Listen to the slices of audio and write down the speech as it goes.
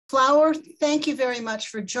Flower, thank you very much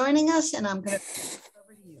for joining us, and I'm going to turn it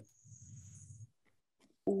over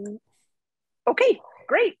to you. Okay,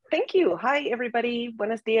 great. Thank you. Hi, everybody.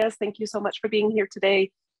 Buenos dias. Thank you so much for being here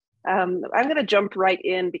today. I'm going to jump right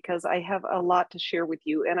in because I have a lot to share with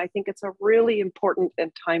you, and I think it's a really important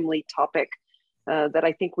and timely topic that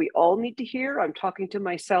I think we all need to hear. I'm talking to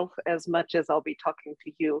myself as much as I'll be talking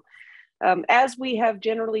to you. As we have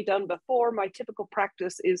generally done before, my typical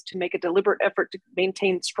practice is to make a deliberate effort to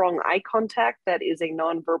maintain strong eye contact. That is a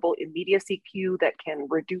nonverbal immediacy cue that can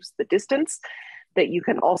reduce the distance that you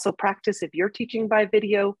can also practice if you're teaching by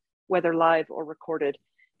video, whether live or recorded.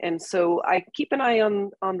 And so I keep an eye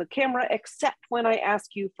on the camera, except when I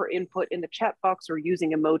ask you for input in the chat box or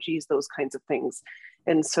using emojis, those kinds of things.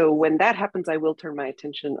 And so when that happens, I will turn my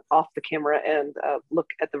attention off the camera and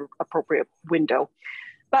look at the appropriate window.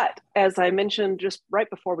 But as I mentioned just right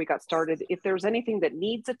before we got started, if there's anything that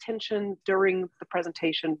needs attention during the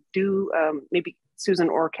presentation, do maybe Susan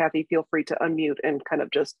or Kathy feel free to unmute and kind of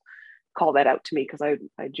just call that out to me, because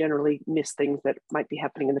I generally miss things that might be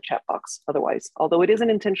happening in the chat box otherwise, although it is an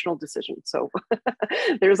intentional decision. So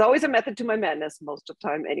there's always a method to my madness most of the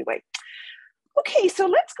time anyway. Okay, so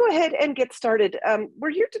let's go ahead and get started. We're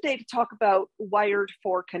here today to talk about wired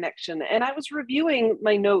for connection. And I was reviewing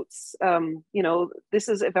my notes. You know, this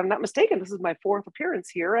is, if I'm not mistaken, this is my 4th appearance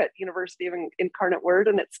here at University of Incarnate Word.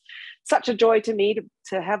 And it's such a joy to me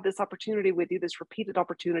to have this opportunity with you, this repeated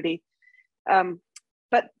opportunity.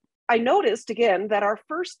 But I noticed again that our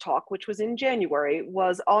first talk, which was in January,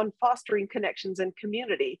 was on fostering connections and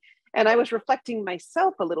community. And I was reflecting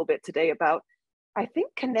myself a little bit today about, I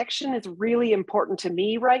think connection is really important to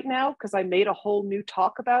me right now, because I made a whole new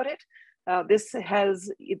talk about it. This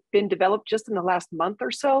has been developed just in the last month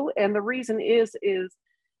or so. And the reason is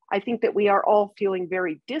I think that we are all feeling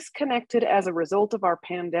very disconnected as a result of our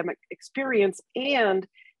pandemic experience. And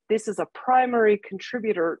this is a primary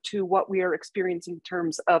contributor to what we are experiencing in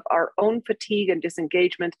terms of our own fatigue and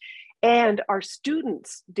disengagement, and our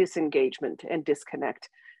students' disengagement and disconnect.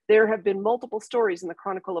 There have been multiple stories in the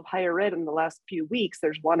Chronicle of Higher Ed in the last few weeks.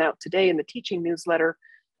 There's one out today in the teaching newsletter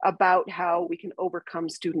about how we can overcome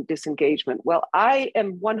student disengagement. Well, I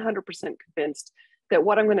am 100% convinced that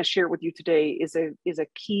what I'm going to share with you today is a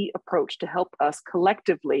key approach to help us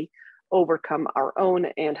collectively overcome our own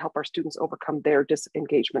and help our students overcome their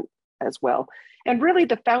disengagement as well. And really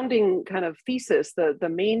the founding kind of thesis, the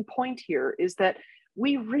main point here is that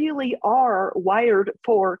we really are wired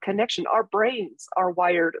for connection. Our brains are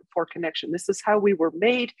wired for connection. This is how we were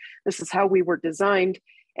made. This is how we were designed.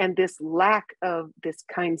 And this lack of this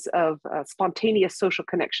kinds of spontaneous social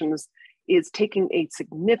connections is taking a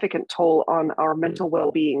significant toll on our mental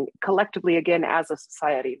well-being collectively, again, as a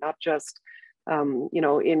society, not just you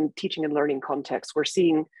know, in teaching and learning context. We're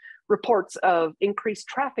seeing reports of increased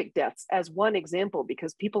traffic deaths as one example,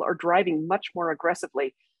 because people are driving much more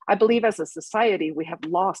aggressively. I believe as a society, we have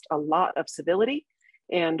lost a lot of civility,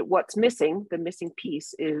 and what's missing, the missing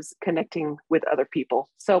piece, is connecting with other people.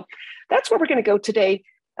 So that's where we're going to go today.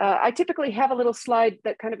 I typically have a little slide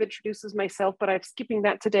that kind of introduces myself, but I'm skipping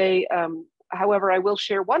that today. However, I will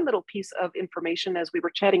share one little piece of information as we were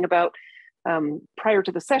chatting about prior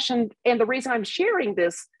to the session. And the reason I'm sharing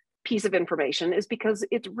this piece of information is because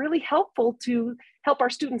it's really helpful to help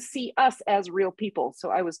our students see us as real people.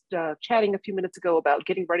 So I was chatting a few minutes ago about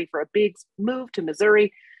getting ready for a big move to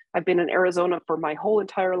Missouri. I've been in Arizona for my whole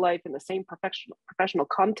entire life in the same professional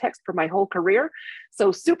context for my whole career.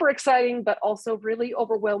 So super exciting, but also really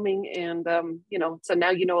overwhelming. And, you know, so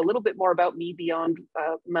now you know a little bit more about me beyond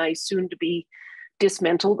my soon to be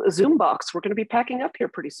dismantled Zoom box. We're going to be packing up here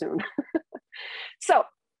pretty soon. So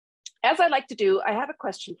as I like to do, I have a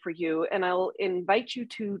question for you, and I'll invite you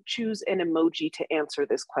to choose an emoji to answer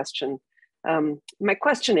this question. My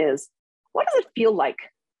question is, what does it feel like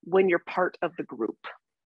when you're part of the group?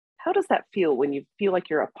 How does that feel when you feel like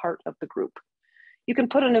you're a part of the group? You can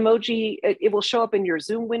put an emoji, it will show up in your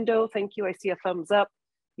Zoom window. Thank you, I see a thumbs up.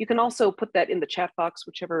 You can also put that in the chat box,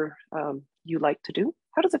 whichever you like to do.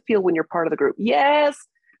 How does it feel when you're part of the group? Yes,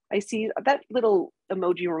 I see that little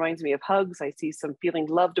emoji reminds me of hugs. I see some feeling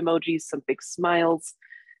loved emojis, some big smiles.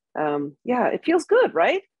 Yeah, it feels good,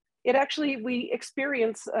 right? It actually, we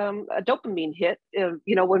experience a dopamine hit,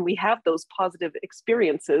 you know, when we have those positive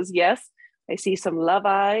experiences. Yes, I see some love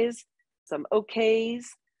eyes, some okays.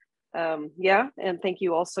 Yeah, and thank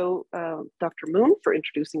you also, Dr. Moon, for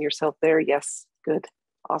introducing yourself there. Yes, good.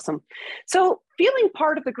 Awesome. So feeling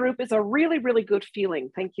part of the group is a really, really good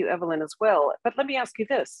feeling. Thank you, Evelyn, as well. But let me ask you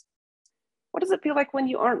this. What does it feel like when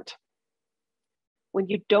you aren't? When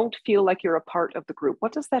you don't feel like you're a part of the group,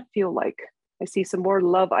 what does that feel like? I see some more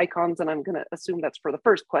love icons, and I'm going to assume that's for the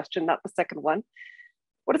first question, not the second one.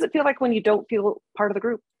 What does it feel like when you don't feel part of the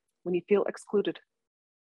group, when you feel excluded?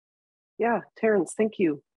 Yeah, Terrence, thank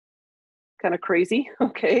you. Kind of crazy,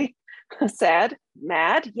 okay. Sad,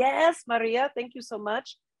 mad, yes, Maria, thank you so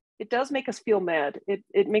much. It does make us feel mad.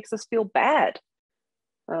 It makes us feel bad.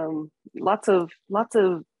 Lots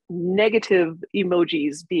of negative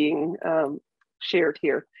emojis being shared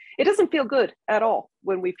here. It doesn't feel good at all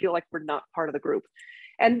when we feel like we're not part of the group.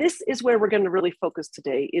 And this is where we're going to really focus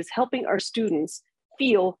today, is helping our students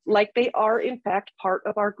feel like they are in fact part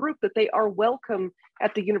of our group, that they are welcome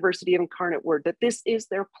at the University of Incarnate Word, that this is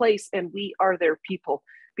their place and we are their people,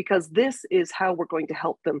 because this is how we're going to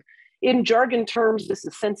help them. In jargon terms, this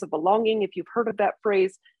is sense of belonging. If you've heard of that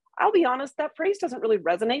phrase, I'll be honest, that phrase doesn't really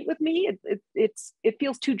resonate with me. It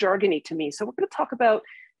feels too jargony to me. So we're going to talk about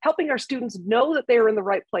helping our students know that they're in the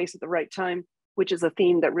right place at the right time, which is a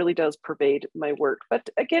theme that really does pervade my work. But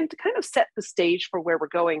again, to kind of set the stage for where we're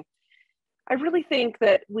going, I really think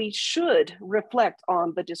that we should reflect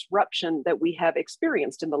on the disruption that we have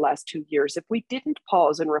experienced in the last 2 years. If we didn't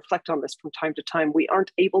pause and reflect on this from time to time, we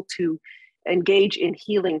aren't able to engage in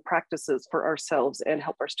healing practices for ourselves and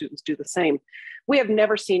help our students do the same. We have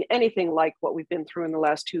never seen anything like what we've been through in the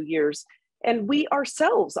last 2 years. And we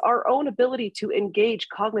ourselves, our own ability to engage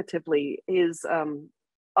cognitively is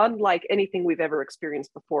unlike anything we've ever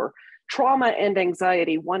experienced before. Trauma and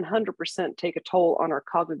anxiety 100% take a toll on our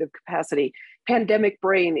cognitive capacity. Pandemic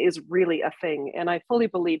brain is really a thing. And I fully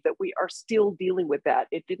believe that we are still dealing with that.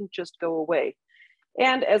 It didn't just go away.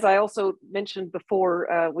 And as I also mentioned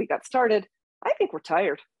before we got started, I think we're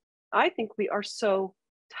tired. I think we are so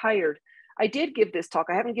tired. I did give this talk.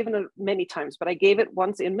 I haven't given it many times, but I gave it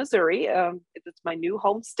once in Missouri. It's my new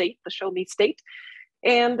home state, the Show Me State.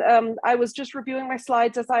 And I was just reviewing my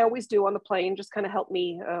slides, as I always do on the plane, just kind of help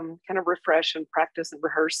me kind of refresh and practice and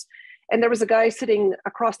rehearse. And there was a guy sitting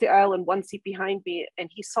across the aisle in one seat behind me, and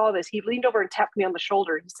he saw this. He leaned over and tapped me on the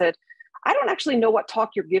shoulder. He said, "I don't actually know what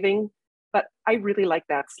talk you're giving, but I really like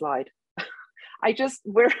that slide."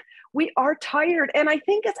 We are tired. And I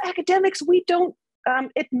think as academics, we don't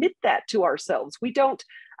admit that to ourselves. We don't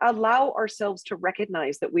allow ourselves to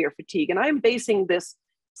recognize that we are fatigued. And I'm basing this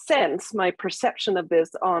sense, my perception of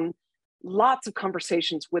this, on lots of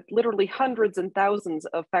conversations with literally hundreds and thousands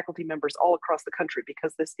of faculty members all across the country,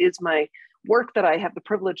 because this is my work that I have the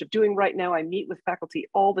privilege of doing right now. I meet with faculty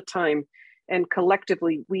all the time, and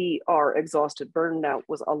collectively we are exhausted. Burnout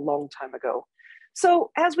was a long time ago.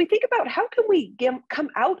 So as we think about how can we come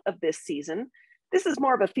out of this season, this is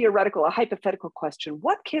more of a theoretical, a hypothetical question.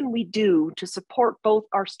 What can we do to support both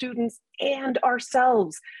our students and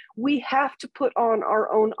ourselves? We have to put on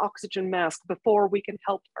our own oxygen mask before we can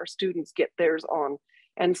help our students get theirs on.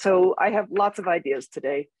 And so I have lots of ideas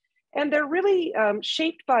today. And they're really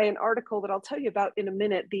shaped by an article that I'll tell you about in a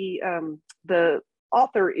minute. The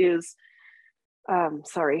author is,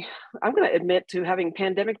 sorry, I'm going to admit to having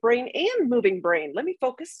pandemic brain and moving brain. Let me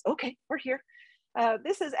focus. Okay, we're here.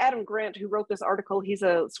 This is Adam Grant, who wrote this article. He's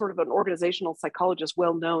a sort of an organizational psychologist,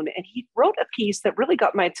 well known, and he wrote a piece that really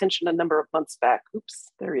got my attention a number of months back.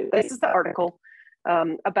 Oops, there he is. This is the article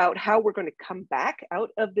about how we're going to come back out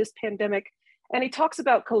of this pandemic. And he talks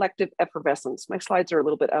about collective effervescence. My slides are a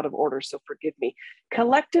little bit out of order, so forgive me.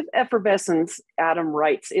 Collective effervescence, Adam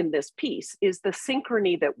writes in this piece, is the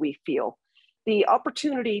synchrony that we feel, the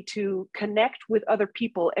opportunity to connect with other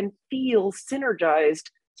people and feel synergized,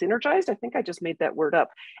 I think I just made that word up,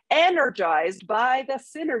 energized by the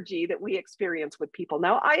synergy that we experience with people.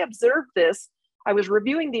 Now, I observed this. I was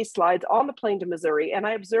reviewing these slides on the plane to Missouri, and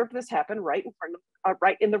I observed this happen right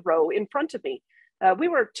in the row in front of me. We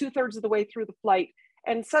were 2/3 of the way through the flight,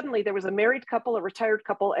 and suddenly there was a married couple, a retired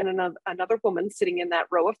couple, and another woman sitting in that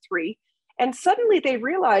row of 3. And suddenly they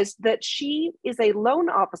realized that she is a loan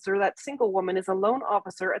officer, that single woman is a loan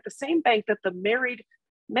officer at the same bank that the married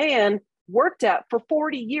man worked at for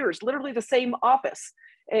 40 years, literally the same office.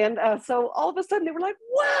 And so all of a sudden they were like,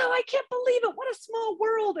 wow, I can't believe it. What a small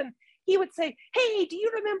world. And he would say, hey, do you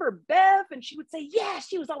remember Bev? And she would say, yeah,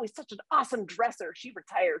 she was always such an awesome dresser. She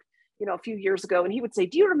retired, a few years ago. And he would say,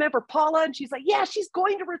 do you remember Paula? And she's like, yeah, she's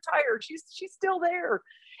going to retire. She's still there.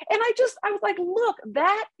 And I was like, look,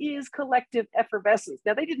 that is collective effervescence.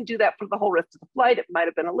 Now, they didn't do that for the whole rest of the flight. It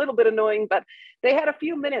might've been a little bit annoying, but they had a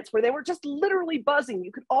few minutes where they were just literally buzzing.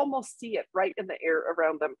 You could almost see it right in the air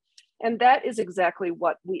around them. And that is exactly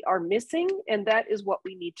what we are missing. And that is what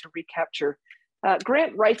we need to recapture.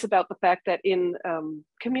 Grant writes about the fact that in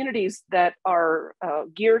communities that are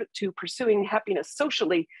geared to pursuing happiness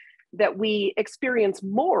socially, that we experience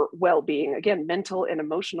more well-being, again, mental and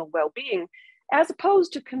emotional well-being. as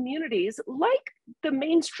opposed to communities like the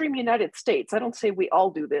mainstream United States. I don't say we all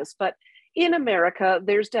do this, but in America,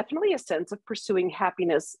 there's definitely a sense of pursuing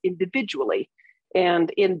happiness individually. And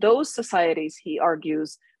in those societies, he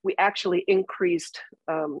argues, we actually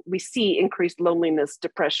we see increased loneliness,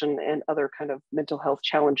 depression, and other kind of mental health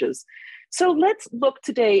challenges. So let's look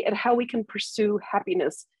today at how we can pursue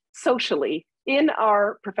happiness socially in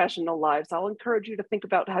our professional lives. I'll encourage you to think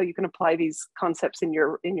about how you can apply these concepts in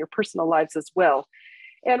your personal lives as well.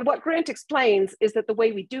 And what Grant explains is that the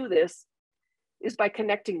way we do this is by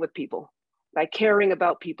connecting with people, by caring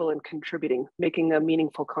about people and contributing, making a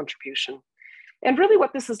meaningful contribution. And really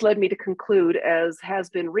what this has led me to conclude, as has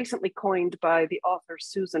been recently coined by the author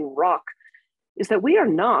Susan Rock, is that we are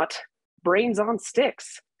not brains on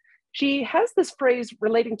sticks. She has this phrase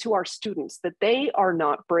relating to our students, that they are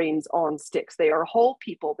not brains on sticks. They are whole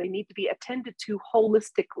people. They need to be attended to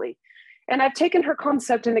holistically. And I've taken her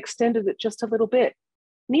concept and extended it just a little bit.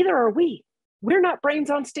 Neither are we. We're not brains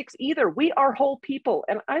on sticks either. We are whole people.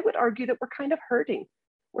 And I would argue that we're kind of hurting.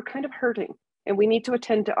 We're kind of hurting. And we need to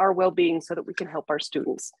attend to our well-being so that we can help our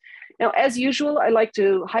students. Now, as usual, I like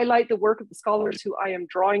to highlight the work of the scholars who I am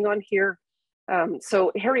drawing on here.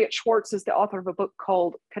 So Harriet Schwartz is the author of a book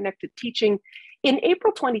called Connected Teaching. In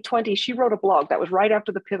April 2020, she wrote a blog that was right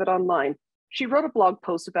after the pivot online. She wrote a blog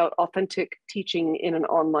post about authentic teaching in an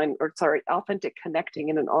online, authentic connecting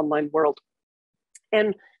in an online world.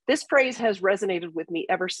 And this phrase has resonated with me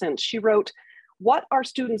ever since. She wrote, what our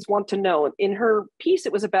students want to know. In her piece,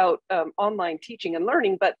 it was about online teaching and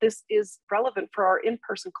learning, but this is relevant for our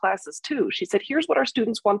in-person classes too. She said, here's what our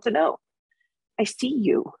students want to know. I see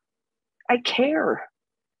you. I care.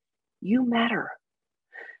 You matter.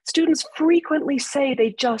 Students frequently say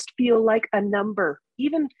they just feel like a number,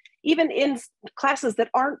 even in classes that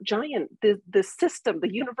aren't giant. The system,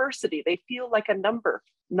 the university, they feel like a number,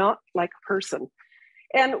 not like a person.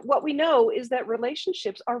 And what we know is that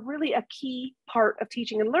relationships are really a key part of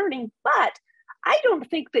teaching and learning, but I don't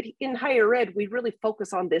think that in higher ed, we really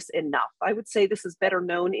focus on this enough. I would say this is better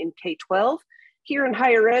known in K-12. Here in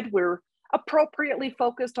higher ed, we're appropriately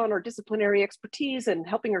focused on our disciplinary expertise and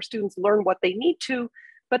helping our students learn what they need to.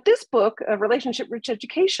 But this book, Relationship Rich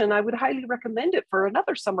Education, I would highly recommend it for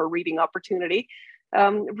another summer reading opportunity,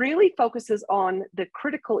 really focuses on the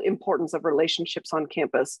critical importance of relationships on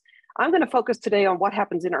campus. I'm going to focus today on what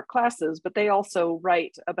happens in our classes, but they also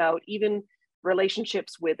write about even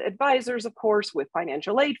relationships with advisors, of course, with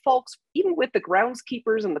financial aid folks, even with the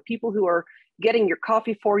groundskeepers and the people who are getting your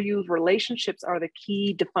coffee for you. Relationships are the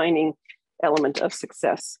key defining element of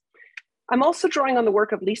success. I'm also drawing on the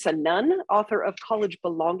work of Lisa Nunn, author of College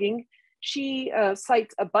Belonging. She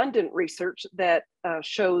cites abundant research that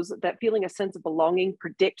shows that feeling a sense of belonging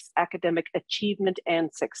predicts academic achievement and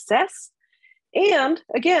success. And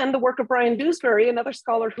again, the work of Brian Dewsbury, another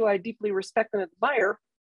scholar who I deeply respect and admire,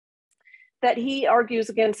 that he argues,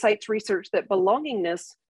 again, cites research that belongingness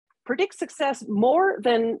predicts success more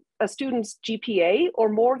than a student's GPA or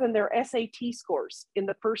more than their SAT scores in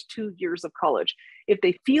the first 2 years of college. If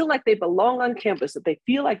they feel like they belong on campus, if they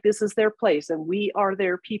feel like this is their place and we are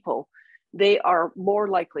their people, they are more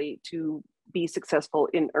likely to be successful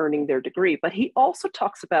in earning their degree. But he also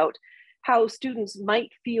talks about how students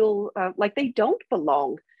might feel like they don't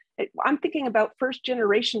belong. I'm thinking about first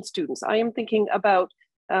generation students. I am thinking about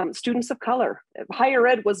students of color. Higher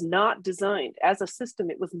ed was not designed, as a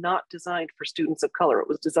system, it was not designed for students of color. It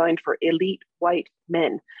was designed for elite white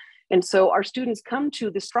men. And so our students come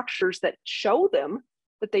to the structures that show them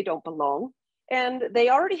that they don't belong. And they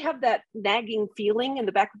already have that nagging feeling in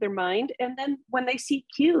the back of their mind. And then when they see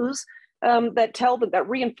cues that tell them, that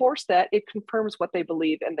reinforce that, it confirms what they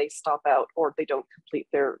believe and they stop out or they don't complete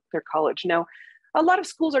their college. Now, a lot of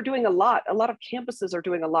schools are doing a lot of campuses are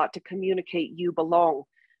doing a lot to communicate you belong.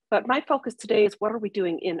 But my focus today is what are we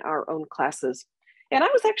doing in our own classes? And I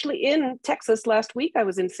was actually in Texas last week. I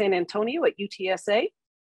was in San Antonio at UTSA.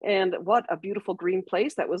 And what a beautiful green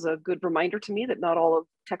place. That was a good reminder to me that not all of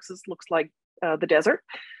Texas looks like the desert.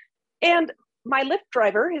 And my Lyft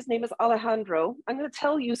driver, his name is Alejandro. I'm going to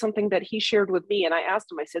tell you something that he shared with me. And I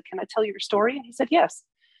asked him, I said, can I tell you your story? And he said, yes.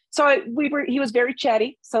 So he was very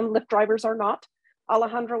chatty. Some Lyft drivers are not.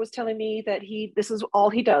 Alejandro was telling me that this is all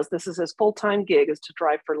he does. This is his full-time gig, is to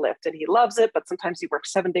drive for Lyft, and he loves it, but sometimes he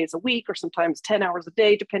works 7 days a week or sometimes 10 hours a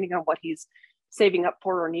day, depending on what he's saving up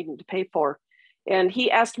for or needing to pay for. And he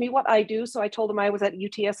asked me what I do. So I told him I was at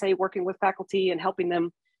UTSA working with faculty and helping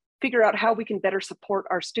them figure out how we can better support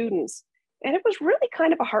our students. And it was really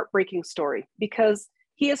kind of a heartbreaking story because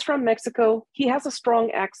he is from Mexico. He has a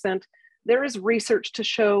strong accent. There is research to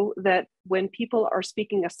show that when people are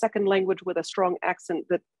speaking a second language with a strong accent,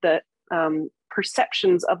 that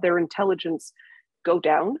perceptions of their intelligence go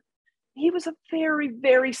down. He was a very,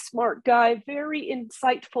 very smart guy, very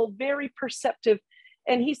insightful, very perceptive.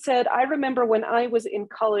 And he said, I remember when I was in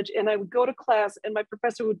college and I would go to class and my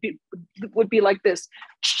professor would be like this.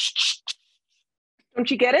 Don't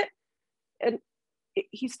you get it? And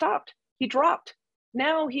he stopped. He dropped.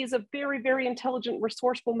 Now he's a very, very intelligent,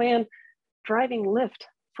 resourceful man driving Lyft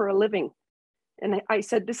for a living. And I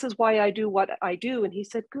said, this is why I do what I do. And he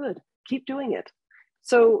said, good, keep doing it.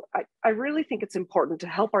 So I really think it's important to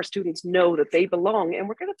help our students know that they belong. And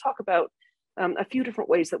we're going to talk about a few different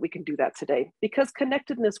ways that we can do that today, because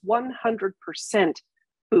connectedness 100%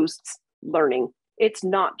 boosts learning. It's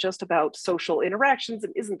not just about social interactions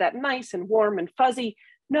and isn't that nice and warm and fuzzy?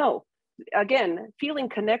 No, again, feeling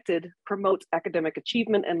connected promotes academic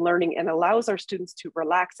achievement and learning and allows our students to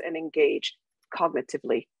relax and engage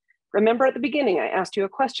cognitively. Remember at the beginning, I asked you a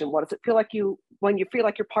question. What does it feel like when you feel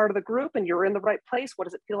like you're part of the group and you're in the right place? What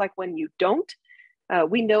does it feel like when you don't?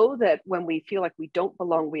 We know that when we feel like we don't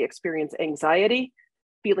belong, we experience anxiety,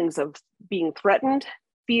 feelings of being threatened,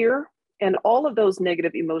 fear, and all of those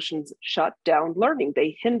negative emotions shut down learning.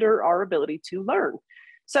 They hinder our ability to learn.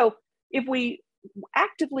 So if we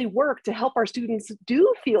actively work to help our students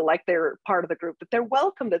do feel like they're part of the group, that they're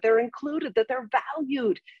welcome, that they're included, that they're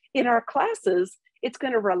valued in our classes, it's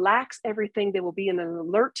going to relax everything. They will be in an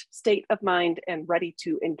alert state of mind and ready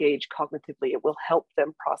to engage cognitively. It will help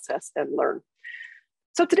them process and learn.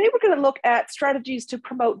 So today we're going to look at strategies to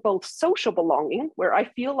promote both social belonging, where I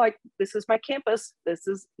feel like this is my campus, this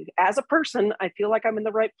is, as a person, I feel like I'm in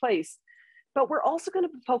the right place. But we're also going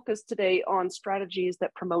to focus today on strategies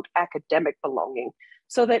that promote academic belonging,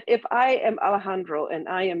 so that if I am Alejandro and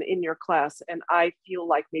I am in your class and I feel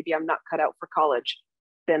like maybe I'm not cut out for college,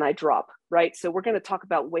 then I drop, right? So we're going to talk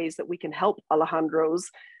about ways that we can help our Alejandros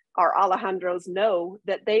know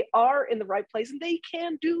that they are in the right place and they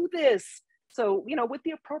can do this. So, with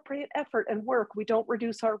the appropriate effort and work, we don't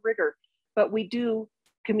reduce our rigor, but we do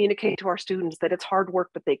communicate to our students that it's hard work,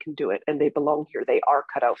 but they can do it and they belong here. They are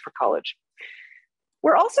cut out for college.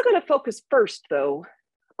 We're also going to focus first, though,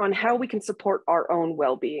 on how we can support our own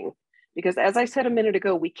well-being. Because as I said a minute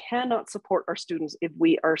ago, we cannot support our students if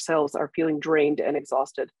we ourselves are feeling drained and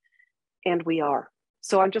exhausted, and we are.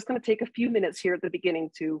 So I'm just going to take a few minutes here at the beginning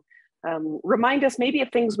to remind us maybe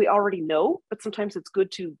of things we already know, but sometimes it's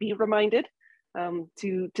good to be reminded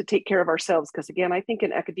to take care of ourselves. Because again, I think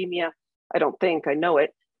in academia, I know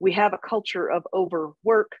it, we have a culture of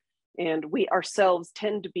overwork, and we ourselves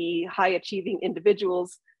tend to be high achieving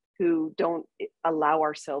individuals who don't allow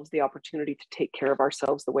ourselves the opportunity to take care of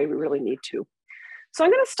ourselves the way we really need to. So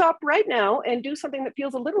I'm going to stop right now and do something that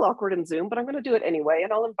feels a little awkward in Zoom, but I'm going to do it anyway,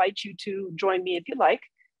 and I'll invite you to join me if you like.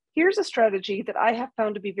 Here's a strategy that I have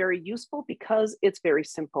found to be very useful because it's very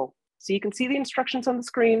simple. So you can see the instructions on the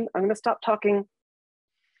screen. I'm going to stop talking.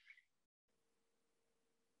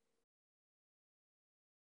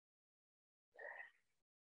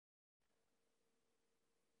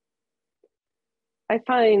 I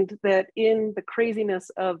find that in the craziness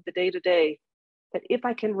of the day-to-day, that if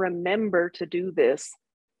I can remember to do this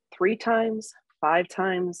 3 times, 5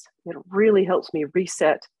 times, it really helps me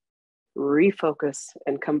reset, refocus,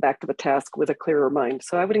 and come back to the task with a clearer mind.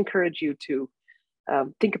 So I would encourage you to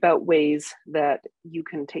think about ways that you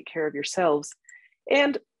can take care of yourselves.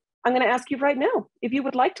 And I'm going to ask you right now, if you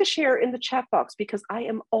would like to share in the chat box, because I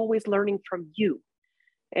am always learning from you.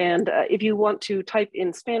 And if you want to type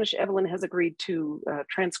in Spanish, Evelyn has agreed to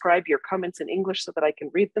transcribe your comments in English so that I can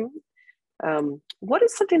read them. What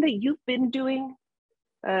is something that you've been doing,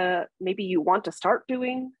 maybe you want to start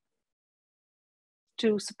doing,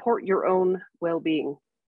 to support your own well-being?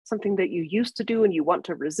 Something that you used to do and you want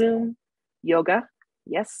to resume? Yoga,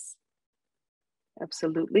 yes,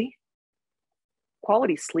 absolutely.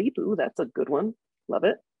 Quality sleep, ooh, that's a good one, love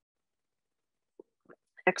it.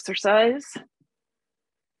 Exercise.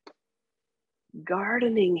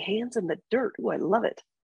 Gardening, hands in the dirt, ooh, I love it.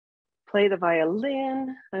 Play the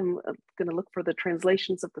violin. I'm gonna look for the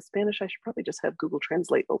translations of the Spanish. I should probably just have Google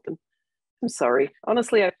Translate open. I'm sorry,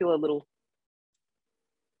 honestly, I feel a little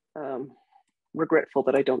regretful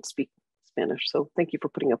that I don't speak Spanish, so thank you for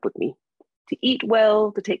putting up with me. To eat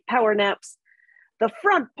well, to take power naps, the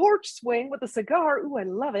front porch swing with a cigar, ooh, I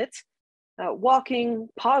love it. Walking,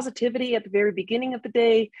 positivity at the very beginning of the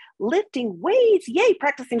day, lifting weights, yay,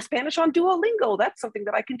 practicing Spanish on Duolingo. That's something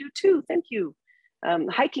that I can do too, thank you.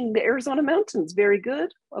 Hiking the Arizona mountains, very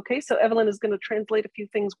good. Okay, so Evelyn is going to translate a few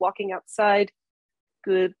things. Walking outside,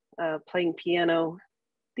 good. Playing piano.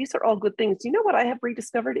 These are all good things. You know what I have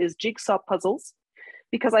rediscovered is jigsaw puzzles.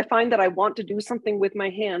 because I find that I want to do something with my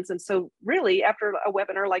hands. And so really after a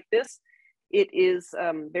webinar like this, it is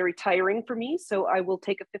very tiring for me. So I will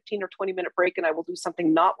take a 15 or 20-minute break and I will do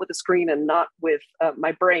something not with a screen and not with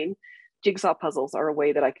my brain. Jigsaw puzzles are a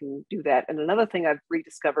way that I can do that. And another thing I've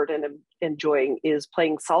rediscovered and am enjoying is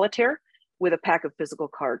playing solitaire with a pack of physical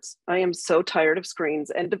cards. I am so tired of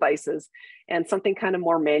screens and devices, and something kind of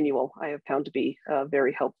more manual I have found to be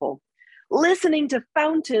very helpful. Listening to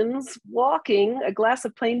fountains, walking, a glass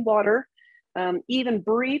of plain water, even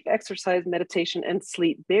brief exercise, meditation, and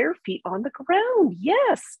sleep, bare feet on the ground.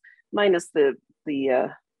 Yes, minus the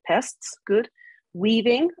pests. Good.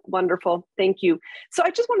 Weaving, wonderful. Thank you. So I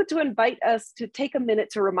just wanted to invite us to take a minute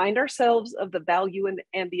to remind ourselves of the value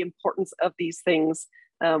and the importance of these things.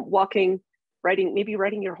 Walking, maybe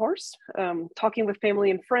riding your horse, talking with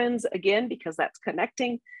family and friends, again, because that's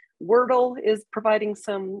connecting. Wordle is providing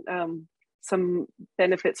some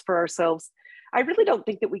benefits for ourselves. I really don't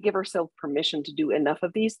think that we give ourselves permission to do enough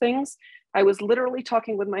of these things. I was literally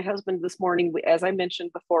talking with my husband this morning. As I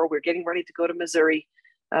mentioned before, we're getting ready to go to Missouri.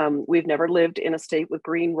 We've never lived in a state with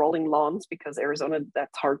green rolling lawns because Arizona,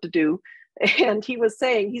 that's hard to do. And he was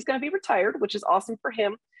saying he's going to be retired, which is awesome for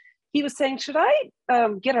him. He was saying, should I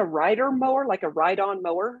get a rider mower, like a ride-on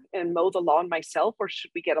mower, and mow the lawn myself, or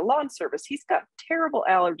should we get a lawn service? He's got terrible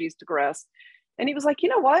allergies to grass. And he was like, you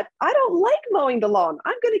know what? I don't like mowing the lawn.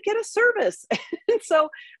 I'm going to get a service. And so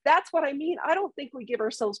that's what I mean. I don't think we give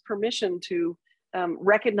ourselves permission to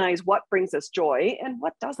recognize what brings us joy and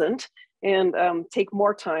what doesn't, and take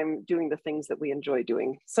more time doing the things that we enjoy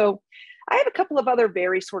doing. So I have a couple of other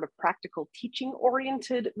very sort of practical teaching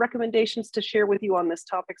oriented recommendations to share with you on this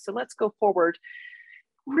topic. So let's go forward.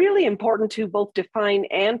 Really important to both define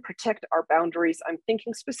and protect our boundaries. I'm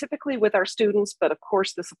thinking specifically with our students, but of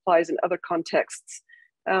course this applies in other contexts.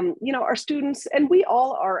 Our students, and we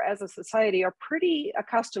all are as a society, are pretty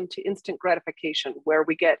accustomed to instant gratification, where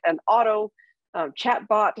we get an auto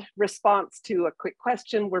chatbot response to a quick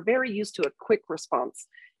question. We're very used to a quick response,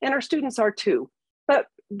 and our students are too. But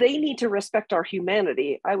they need to respect our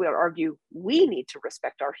humanity. I would argue we need to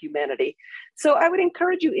respect our humanity. So I would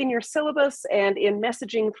encourage you in your syllabus and in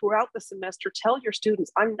messaging throughout the semester, tell your students,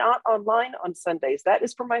 I'm not online on Sundays. That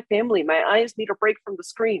is for my family. My eyes need a break from the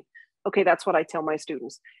screen. Okay, that's what I tell my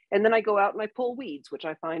students. And then I go out and I pull weeds, which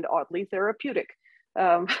I find oddly therapeutic,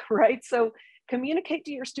 right? So communicate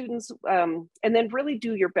to your students, and then really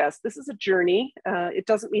do your best. This is a journey. It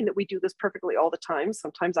doesn't mean that we do this perfectly all the time.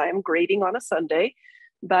 Sometimes I am grading on a Sunday,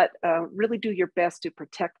 but really do your best to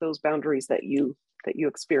protect those boundaries that you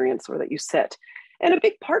experience or that you set. And a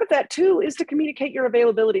big part of that too is to communicate your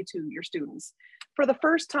availability to your students. For the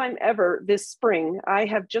first time ever this spring, I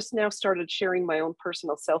have just now started sharing my own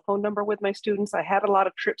personal cell phone number with my students. I had a lot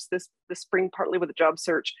of trips this spring, partly with a job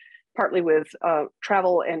search, partly with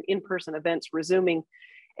travel and in-person events resuming.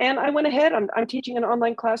 And I went ahead, I'm teaching an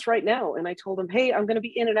online class right now. And I told them, hey, I'm going to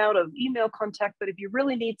be in and out of email contact, but if you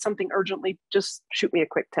really need something urgently, just shoot me a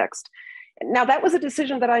quick text. Now that was a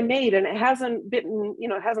decision that I made, and it hasn't been,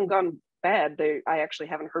 it hasn't gone bad. I actually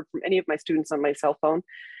haven't heard from any of my students on my cell phone,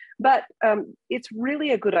 but it's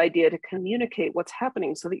really a good idea to communicate what's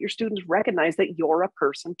happening so that your students recognize that you're a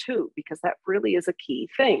person too, because that really is a key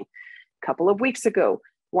thing. A couple of weeks ago,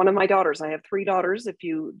 one of my daughters, I have 3 daughters, if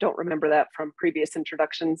you don't remember that from previous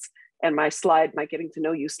introductions and my getting to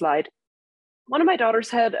know you slide. One of my daughters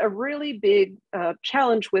had a really big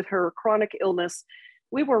challenge with her chronic illness.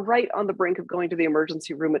 We were right on the brink of going to the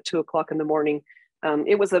emergency room at 2 o'clock in the morning.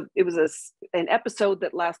 It was an episode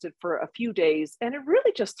that lasted for a few days, and it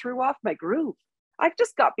really just threw off my groove. I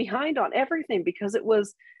just got behind on everything because it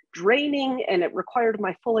was draining and it required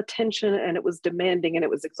my full attention, and it was demanding and it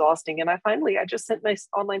was exhausting. And I just sent my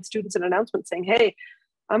online students an announcement saying, hey,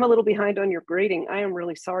 I'm a little behind on your grading. I am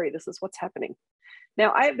really sorry. This is what's happening.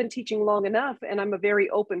 Now, I have been teaching long enough and I'm a very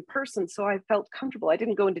open person, so I felt comfortable. I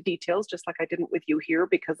didn't go into details, just like I didn't with you here,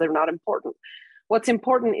 because they're not important. What's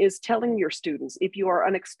important is telling your students if you are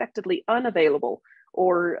unexpectedly unavailable,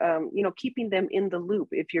 or keeping them in the loop.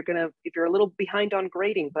 If you're a little behind on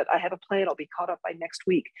grading, but I have a plan, I'll be caught up by next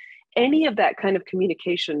week. Any of that kind of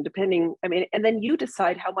communication, and then you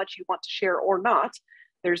decide how much you want to share or not.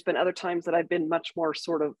 There's been other times that I've been much more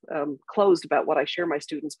sort of closed about what I share my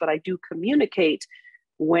students, but I do communicate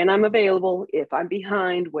when I'm available, if I'm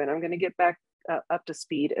behind, when I'm going to get back up to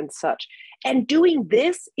speed and such. And doing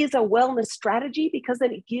this is a wellness strategy, because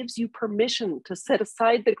then it gives you permission to set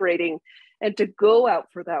aside the grading and to go out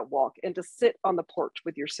for that walk, and to sit on the porch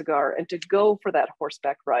with your cigar, and to go for that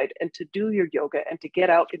horseback ride, and to do your yoga, and to get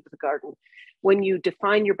out into the garden. When you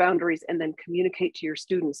define your boundaries and then communicate to your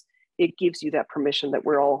students, it gives you that permission that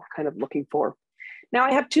we're all kind of looking for. Now,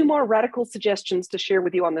 I have two more radical suggestions to share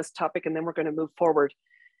with you on this topic, and then we're going to move forward.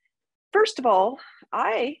 First of all,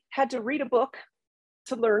 I had to read a book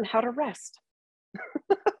to learn how to rest.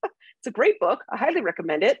 It's a great book. I highly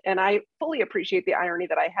recommend it. And I fully appreciate the irony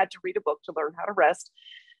that I had to read a book to learn how to rest.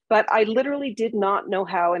 But I literally did not know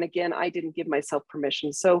how. And again, I didn't give myself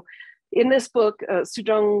permission. So in this book,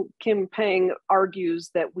 Sujung Kim Pang argues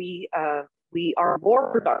that we are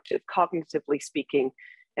more productive, cognitively speaking,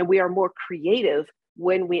 and we are more creative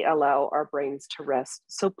when we allow our brains to rest.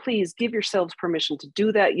 So please give yourselves permission to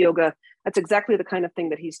do that yoga. That's exactly the kind of thing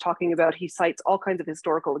that he's talking about. He cites all kinds of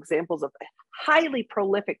historical examples of highly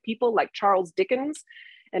prolific people like Charles Dickens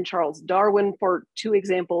and Charles Darwin, for two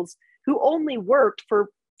examples, who only worked for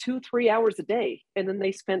 2-3 hours a day. And then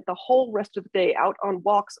they spent the whole rest of the day out on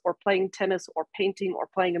walks or playing tennis or painting or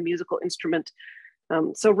playing a musical instrument.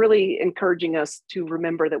 So really encouraging us to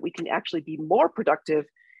remember that we can actually be more productive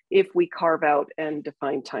if we carve out and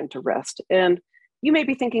define time to rest. And you may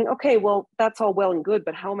be thinking, okay, well, that's all well and good,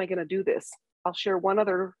 but how am I going to do this? I'll share one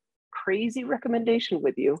other crazy recommendation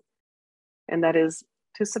with you, and that is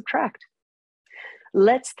to subtract.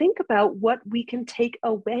 Let's think about what we can take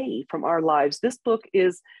away from our lives. This book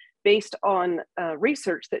is based on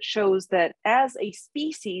research that shows that as a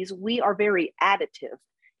species, we are very additive.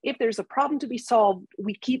 If there's a problem to be solved,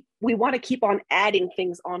 we want to keep on adding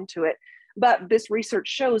things onto it. But this research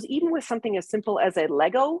shows, even with something as simple as a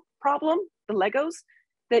Lego problem, the Legos,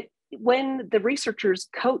 that when the researchers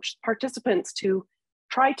coach participants to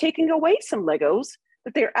try taking away some Legos,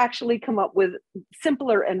 that they're actually come up with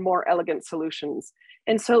simpler and more elegant solutions.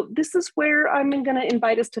 And so this is where I'm going to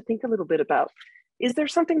invite us to think a little bit about, is there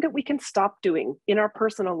something that we can stop doing in our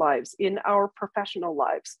personal lives, in our professional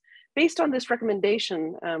lives? Based on this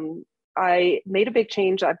recommendation, I made a big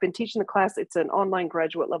change. I've been teaching the class. It's an online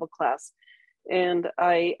graduate level class. And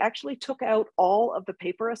I actually took out all of the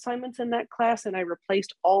paper assignments in that class, and I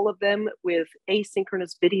replaced all of them with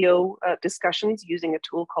asynchronous video discussions using a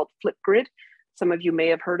tool called Flipgrid. Some of you may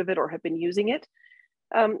have heard of it or have been using it.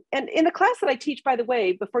 And in the class that I teach, by the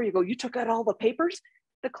way, before you go, you took out all the papers.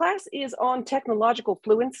 The class is on technological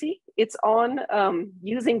fluency. It's on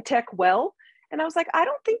using tech well. And I was like, I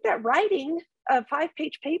don't think that writing a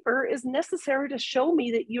 5-page paper is necessary to show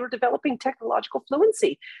me that you're developing technological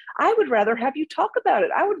fluency. I would rather have you talk about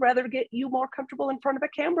it. I would rather get you more comfortable in front of a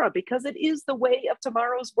camera, because it is the way of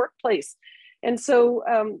tomorrow's workplace. And so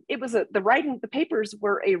it was the papers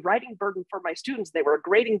were a writing burden for my students. They were a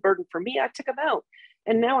grading burden for me. I took them out.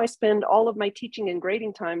 And now I spend all of my teaching and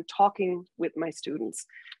grading time talking with my students.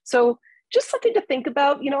 So just something to think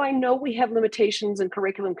about. You know, I know we have limitations and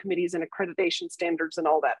curriculum committees and accreditation standards and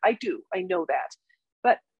all that. I know that.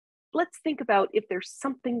 But let's think about if there's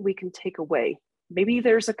something we can take away. Maybe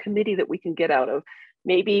there's a committee that we can get out of.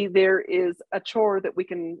 Maybe there is a chore that we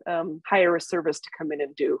can hire a service to come in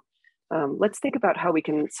and do. Let's think about how we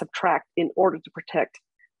can subtract in order to protect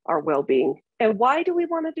our well-being. And why do we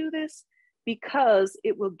want to do this? Because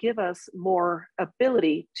it will give us more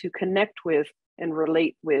ability to connect with and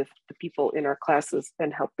relate with the people in our classes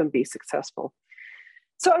and help them be successful.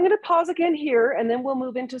 So I'm going to pause again here, and then we'll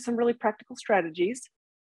move into some really practical strategies.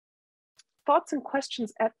 Thoughts and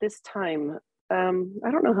questions at this time. I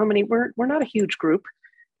don't know how many, we're not a huge group.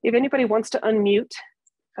 If anybody wants to unmute,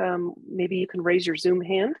 maybe you can raise your Zoom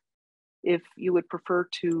hand. If you would prefer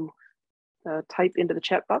to type into the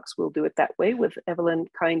chat box, we'll do it that way, with Evelyn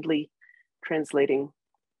kindly translating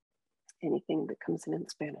anything that comes in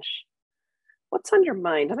Spanish. What's on your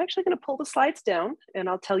mind? I'm actually going to pull the slides down, and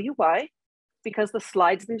I'll tell you why. Because the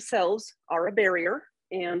slides themselves are a barrier,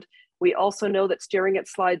 and we also know that staring at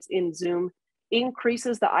slides in Zoom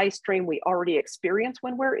increases the eye strain we already experience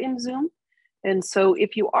when we're in Zoom. And so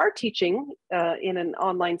if you are teaching in an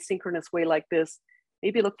online synchronous way like this,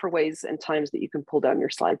 maybe look for ways and times that you can pull down your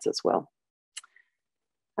slides as well.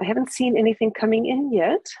 I haven't seen anything coming in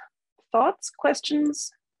yet. Thoughts,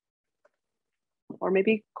 questions, or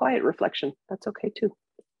maybe quiet reflection. That's okay too.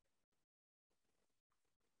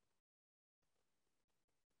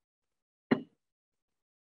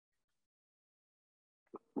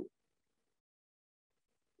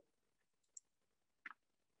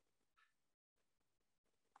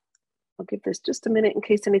 I'll give this just a minute in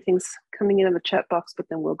case anything's coming in the chat box, but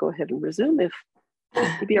then we'll go ahead and resume if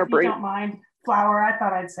maybe our brain. If you don't mind, Flower, I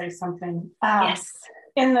thought I'd say something. Yes.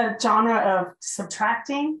 In the genre of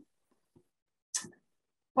subtracting,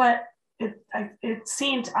 but it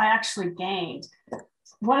seemed I actually gained.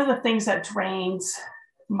 One of the things that drains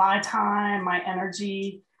my time, my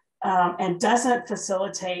energy, and doesn't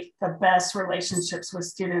facilitate the best relationships with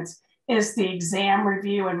students is the exam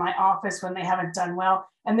review in my office when they haven't done well.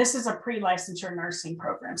 And this is a pre-licensure nursing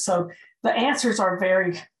program. So the answers are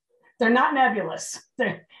they're not nebulous.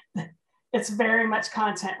 It's very much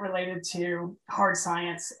content related to hard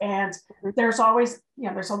science. And there's always,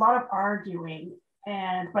 there's a lot of arguing.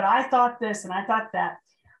 But I thought this and I thought that.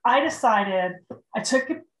 I decided, I took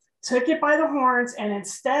it by the horns, and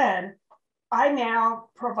instead I now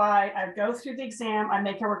I go through the exam, I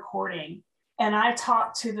make a recording, and I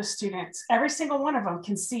talk to the students. Every single one of them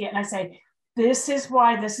can see it. And I say, this is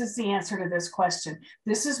why this is the answer to this question.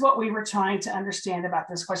 This is what we were trying to understand about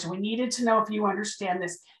this question. We needed to know if you understand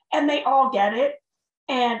this. And they all get it.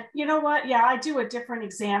 And you know what? Yeah, I do a different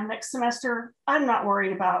exam next semester. I'm not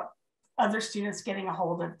worried about other students getting a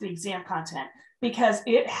hold of the exam content, because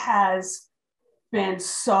it has been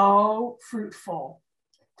so fruitful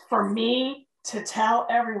for me to tell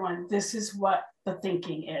everyone this is what the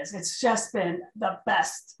thinking is. It's just been the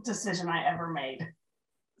best decision I ever made.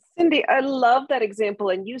 Cindy, I love that example.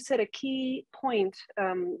 And you said a key point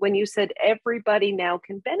when you said everybody now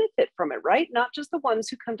can benefit from it, right? Not just the ones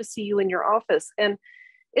who come to see you in your office. And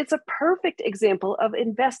it's a perfect example of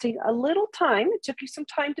investing a little time. It took you some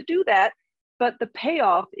time to do that, but the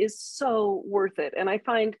payoff is so worth it. And I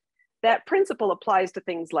find that principle applies to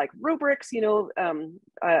things like rubrics.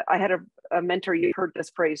 I had a mentor, you heard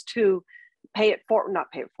this phrase too,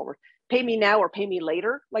 not pay it forward, pay me now or pay me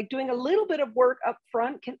later. Like doing a little bit of work up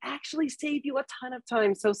front can actually save you a ton of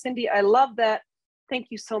time. So Cindy, I love that. Thank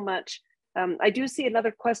you so much. I do see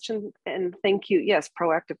another question, and thank you. Yes,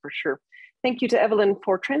 proactive for sure. Thank you to Evelyn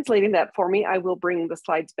for translating that for me. I will bring the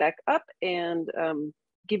slides back up and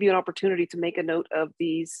give you an opportunity to make a note of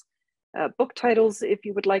these book titles if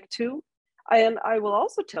you would like to. And I will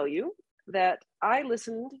also tell you that I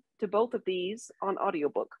listened to both of these on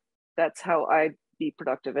audiobook. That's how I be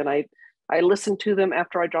productive. And I listen to them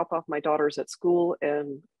after I drop off my daughters at school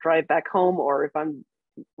and drive back home, or if I'm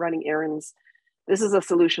running errands. This is a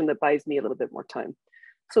solution that buys me a little bit more time.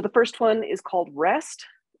 So the first one is called Rest.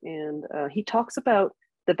 And he talks about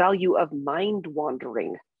the value of mind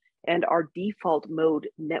wandering and our default mode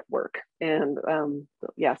network. And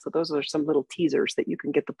so those are some little teasers that you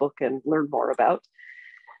can get the book and learn more about.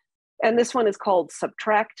 And this one is called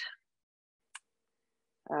Subtract.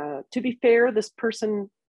 To be fair, this person,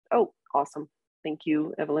 oh, awesome. Thank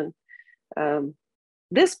you, Evelyn.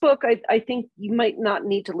 This book, I think you might not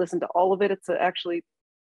need to listen to all of it. It's actually,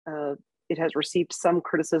 it has received some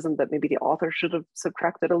criticism that maybe the author should have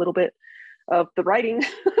subtracted a little bit of the writing.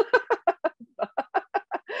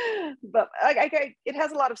 But it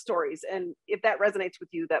has a lot of stories. And if that resonates with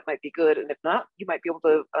you, that might be good. And if not, you might be able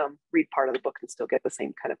to read part of the book and still get the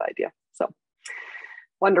same kind of idea. So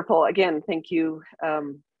wonderful. Again, thank you,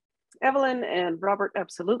 Evelyn and Robert.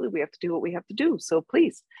 Absolutely. We have to do what we have to do. So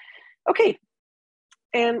please. Okay.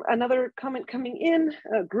 And another comment coming in,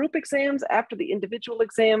 group exams after the individual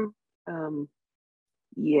exam.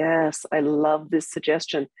 Yes, I love this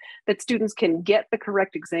suggestion that students can get the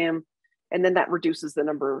correct exam, and then that reduces the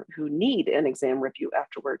number who need an exam review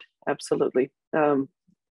afterward. Absolutely.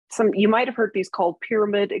 You might have heard these called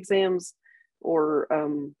pyramid exams, or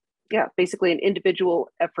basically an individual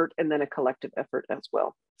effort and then a collective effort as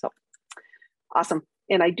well. So awesome.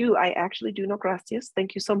 And I actually do know gracias.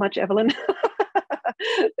 Thank you so much, Evelyn.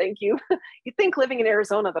 Thank you. You'd think living in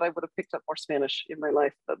Arizona that I would have picked up more Spanish in my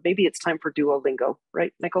life, but maybe it's time for Duolingo,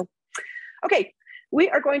 right, Michael? Okay, we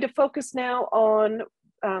are going to focus now on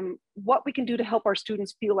what we can do to help our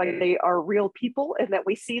students feel like they are real people, and that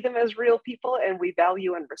we see them as real people and we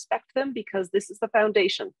value and respect them, because this is the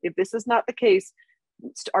foundation. If this is not the case,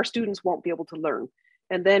 our students won't be able to learn.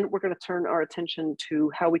 And then we're going to turn our attention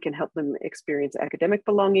to how we can help them experience academic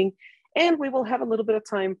belonging. And we will have a little bit of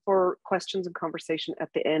time for questions and conversation at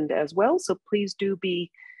the end as well. So please do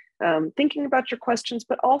be thinking about your questions,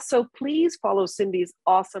 but also please follow Cindy's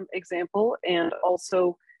awesome example. And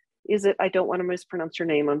also, I don't want to mispronounce your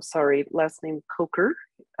name, I'm sorry, last name Coker,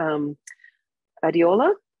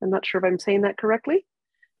 Adiola. I'm not sure if I'm saying that correctly.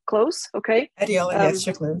 Close, okay. Adiola, yes,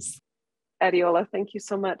 you're close. Adiola, thank you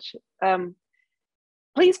so much.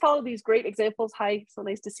 Please follow these great examples. Hi, so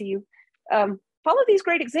nice to see you. Follow these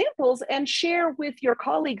great examples and share with your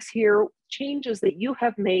colleagues here changes that you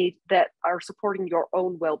have made that are supporting your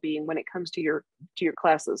own well-being when it comes to your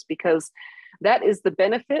classes, because that is the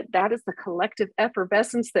benefit, that is the collective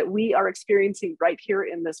effervescence that we are experiencing right here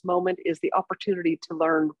in this moment, is the opportunity to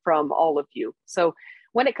learn from all of you. So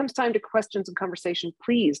when it comes time to questions and conversation,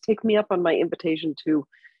 please take me up on my invitation to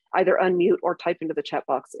either unmute or type into the chat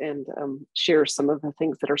box and share some of the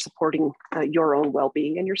things that are supporting your own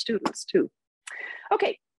well-being and your students too.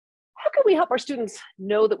 Okay, how can we help our students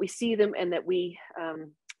know that we see them and that we,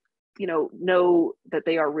 know that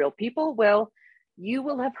they are real people? Well, you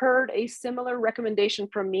will have heard a similar recommendation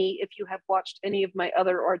from me if you have watched any of my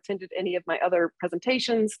other or attended any of my other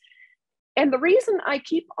presentations. And the reason I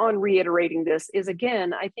keep on reiterating this is,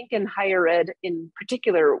 again, I think in higher ed in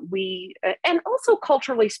particular, we, and also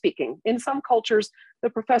culturally speaking, in some cultures, the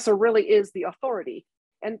professor really is the authority.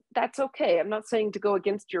 And that's okay. I'm not saying to go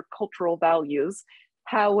against your cultural values,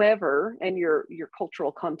 however, and your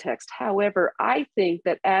cultural context. However, I think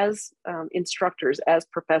that as instructors, as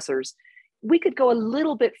professors, we could go a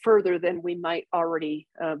little bit further than we might already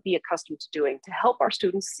be accustomed to doing to help our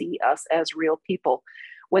students see us as real people.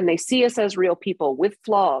 When they see us as real people with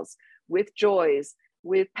flaws, with joys,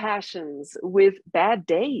 with passions, with bad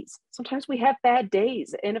days. Sometimes we have bad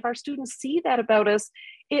days. And if our students see that about us,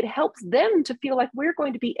 it helps them to feel like we're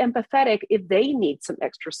going to be empathetic if they need some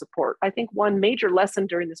extra support. I think one major lesson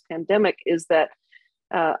during this pandemic is that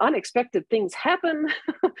unexpected things happen,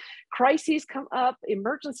 crises come up,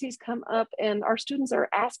 emergencies come up, and our students are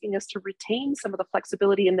asking us to retain some of the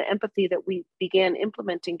flexibility and the empathy that we began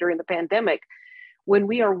implementing during the pandemic. When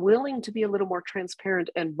we are willing to be a little more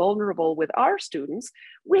transparent and vulnerable with our students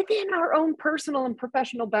within our own personal and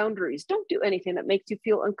professional boundaries. Don't do anything that makes you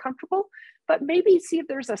feel uncomfortable, but maybe see if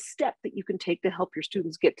there's a step that you can take to help your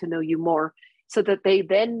students get to know you more so that they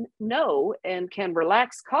then know and can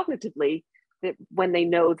relax cognitively that when they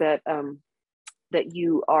know that, that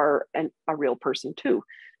you are a real person too.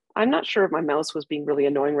 I'm not sure if my mouse was being really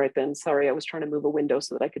annoying right then. Sorry, I was trying to move a window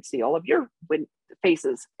so that I could see all of your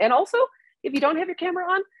faces. And also, if you don't have your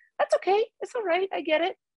camera on, that's okay. It's all right. I get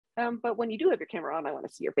it. But when you do have your camera on, I want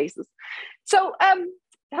to see your faces. So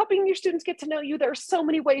helping your students get to know you, there are so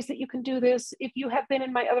many ways that you can do this. If you have been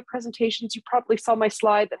in my other presentations, you probably saw my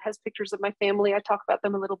slide that has pictures of my family. I talk about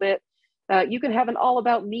them a little bit. You can have an all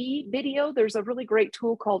about me video. There's a really great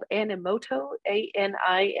tool called Animoto,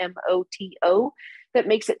 Animoto, that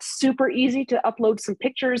makes it super easy to upload some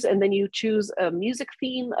pictures, and then you choose a music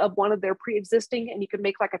theme of one of their pre-existing, and you can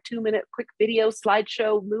make like a 2-minute quick video,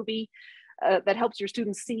 slideshow, movie that helps your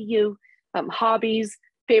students see you, hobbies,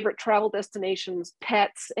 favorite travel destinations,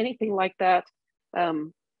 pets, anything like that.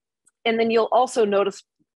 And then you'll also notice,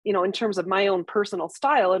 in terms of my own personal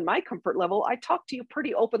style and my comfort level, I talk to you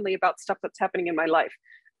pretty openly about stuff that's happening in my life.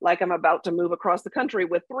 Like I'm about to move across the country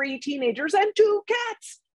with 3 teenagers and 2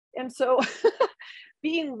 cats. And so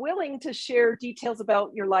being willing to share details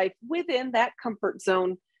about your life within that comfort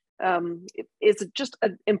zone is just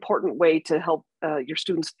an important way to help your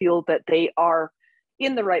students feel that they are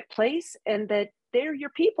in the right place and that they're your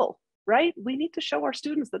people, right? We need to show our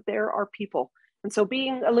students that they're our people. And so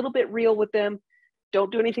being a little bit real with them,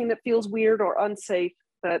 don't do anything that feels weird or unsafe,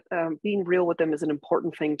 but being real with them is an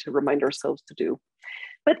important thing to remind ourselves to do.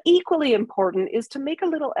 But equally important is to make a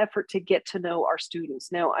little effort to get to know our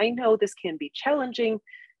students. Now, I know this can be challenging,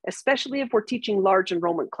 especially if we're teaching large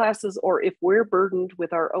enrollment classes or if we're burdened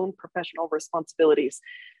with our own professional responsibilities.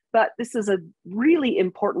 But this is a really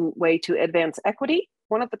important way to advance equity.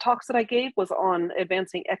 One of the talks that I gave was on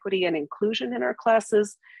advancing equity and inclusion in our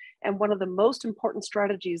classes. And one of the most important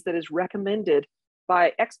strategies that is recommended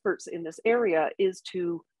by experts in this area is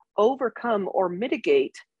to overcome or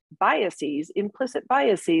mitigate biases, implicit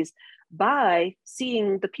biases, by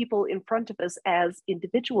seeing the people in front of us as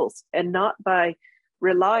individuals and not by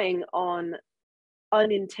relying on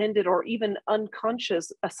unintended or even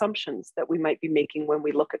unconscious assumptions that we might be making when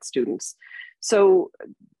we look at students. So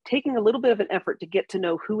taking a little bit of an effort to get to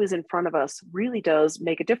know who is in front of us really does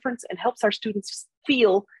make a difference and helps our students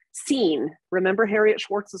feel seen. Remember Harriet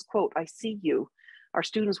Schwartz's quote, "I see you." Our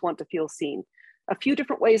students want to feel seen. A few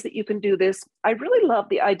different ways that you can do this. I really love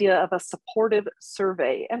the idea of a supportive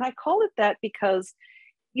survey. And I call it that because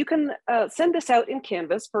you can send this out in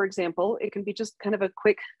Canvas, for example. It can be just kind of a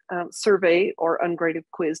quick survey or ungraded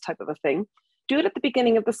quiz type of a thing. Do it at the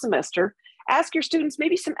beginning of the semester. Ask your students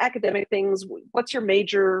maybe some academic things. What's your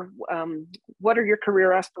major? What are your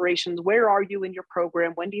career aspirations? Where are you in your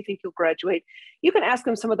program? When do you think you'll graduate? You can ask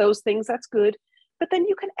them some of those things. That's good. But then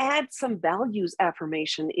you can add some values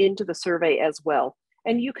affirmation into the survey as well.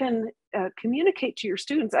 And you can communicate to your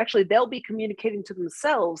students, actually, they'll be communicating to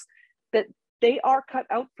themselves that they are cut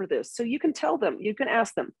out for this. So you can tell them, you can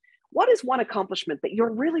ask them, what is one accomplishment that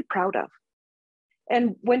you're really proud of?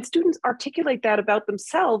 And when students articulate that about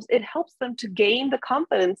themselves, it helps them to gain the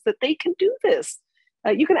confidence that they can do this.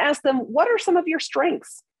 You can ask them, what are some of your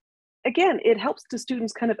strengths? Again, it helps the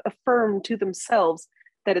students kind of affirm to themselves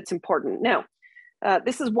that it's important. Now,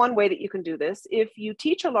 this is one way that you can do this. If you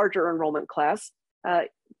teach a larger enrollment class,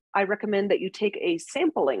 I recommend that you take a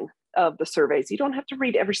sampling of the surveys. You don't have to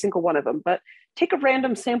read every single one of them, but take a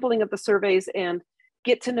random sampling of the surveys and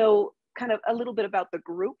get to know kind of a little bit about the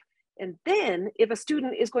group. And then if a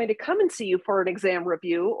student is going to come and see you for an exam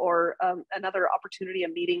review or another opportunity, a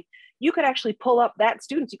meeting, you could actually pull up that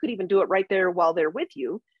student. You could even do it right there while they're with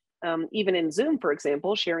you, even in Zoom, for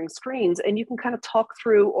example, sharing screens, and you can kind of talk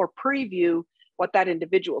through or preview what that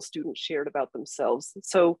individual student shared about themselves.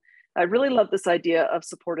 So I really love this idea of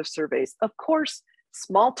supportive surveys. Of course,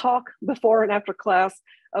 small talk before and after class,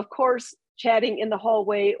 of course, chatting in the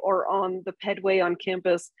hallway or on the pedway on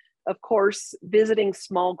campus, of course, visiting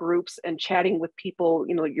small groups and chatting with people,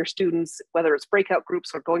 you know, your students, whether it's breakout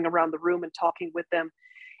groups or going around the room and talking with them.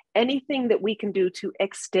 Anything that we can do to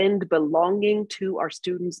extend belonging to our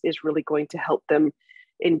students is really going to help them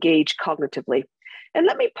engage cognitively. And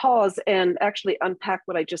let me pause and actually unpack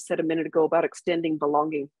what I just said a minute ago about extending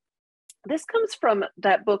belonging. This comes from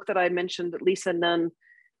that book that I mentioned, Lisa Nunn,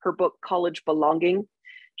 her book, College Belonging.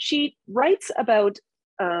 She writes about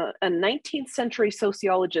a 19th century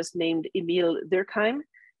sociologist named Emile Durkheim.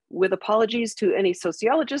 With apologies to any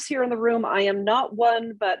sociologists here in the room, I am not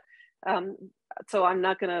one, but so I'm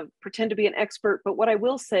not going to pretend to be an expert. But what I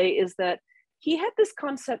will say is that he had this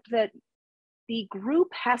concept that the group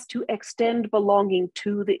has to extend belonging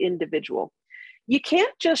to the individual. You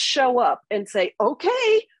can't just show up and say,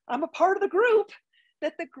 okay, I'm a part of the group.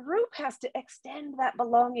 That the group has to extend that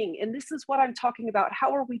belonging. And this is what I'm talking about.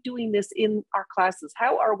 How are we doing this in our classes?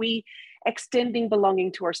 How are we extending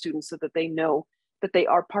belonging to our students so that they know that they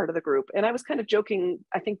are part of the group? And I was kind of joking,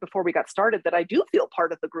 I think before we got started, that I do feel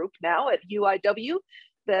part of the group now at UIW,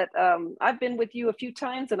 that I've been with you a few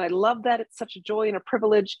times, and I love that. It's such a joy and a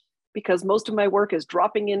privilege, because most of my work is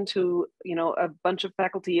dropping into, you know, a bunch of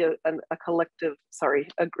faculty, a collective, sorry,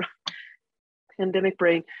 a pandemic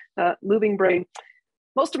brain, moving brain.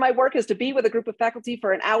 Most of my work is to be with a group of faculty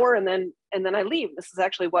for an hour and then I leave. This is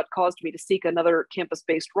actually what caused me to seek another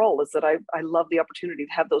campus-based role, is that I love the opportunity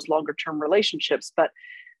to have those longer term relationships. But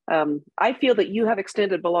I feel that you have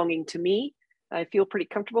extended belonging to me. I feel pretty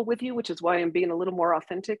comfortable with you, which is why I'm being a little more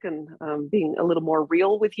authentic and being a little more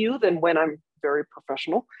real with you than when I'm very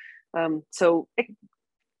professional. So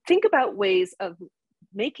think about ways of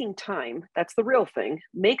making time. That's the real thing.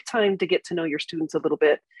 Make time to get to know your students a little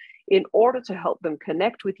bit in order to help them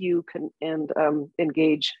connect with you and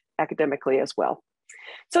engage academically as well.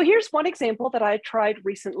 So here's one example that I tried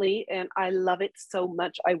recently, and I love it so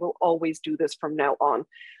much. I will always do this from now on.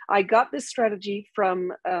 I got this strategy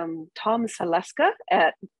from Tom Saleska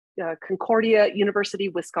at Concordia University,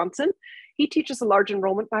 Wisconsin. He teaches a large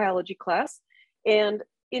enrollment biology class. And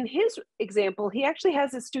in his example, he actually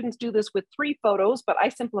has his students do this with 3 photos, but I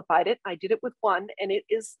simplified it. I did it with 1, and it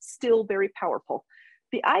is still very powerful.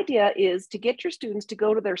 The idea is to get your students to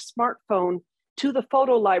go to their smartphone to the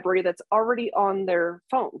photo library that's already on their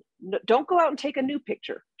phone. Don't go out and take a new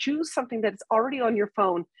picture. Choose something that's already on your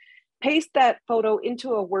phone. Paste that photo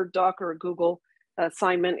into a Word doc or a Google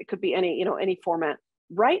assignment. It could be any format.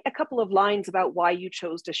 Write a couple of lines about why you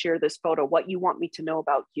chose to share this photo, what you want me to know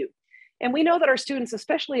about you. And we know that our students,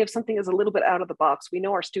 especially if something is a little bit out of the box, we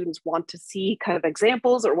know our students want to see kind of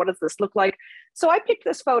examples, or what does this look like? So I picked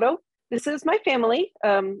this photo. This is my family.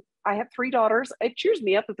 I have 3 daughters. It cheers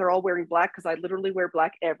me up that they're all wearing black, because I literally wear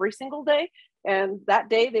black every single day. And that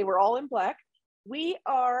day they were all in black. We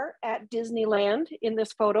are at Disneyland in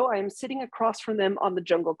this photo. I am sitting across from them on the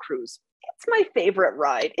Jungle Cruise. It's my favorite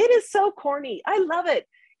ride. It is so corny. I love it.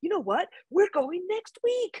 You know what? We're going next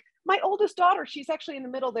week. My oldest daughter, she's actually in the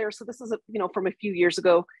middle there. So this is, from a few years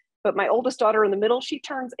ago. But my oldest daughter in the middle, she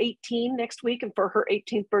turns 18 next week. And for her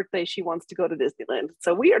 18th birthday, she wants to go to Disneyland.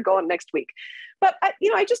 So we are going next week. But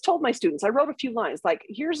I just told my students, I wrote a few lines like,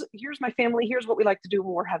 here's my family. Here's what we like to do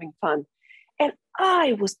when we're having fun. And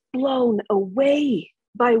I was blown away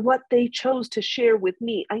by what they chose to share with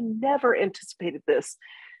me. I never anticipated this.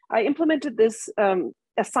 I implemented this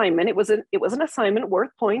assignment. It was an assignment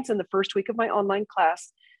worth points in the first week of my online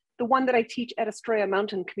class. The one that I teach at Estrella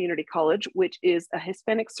Mountain Community College, which is a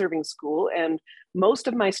Hispanic serving school. And most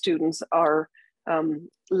of my students are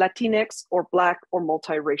Latinx or Black or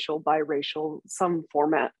multiracial, biracial, some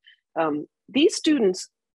format. These students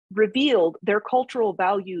revealed their cultural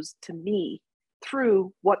values to me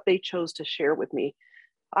through what they chose to share with me.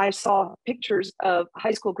 I saw pictures of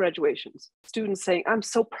high school graduations, students saying, I'm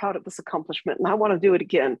so proud of this accomplishment and I want to do it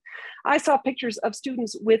again. I saw pictures of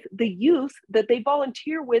students with the youth that they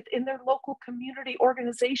volunteer with in their local community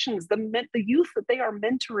organizations, the youth that they are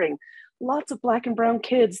mentoring, lots of Black and brown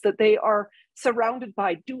kids that they are surrounded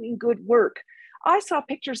by doing good work. I saw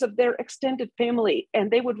pictures of their extended family, and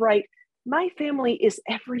they would write, My family is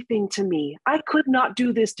everything to me. I could not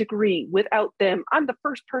do this degree without them. I'm the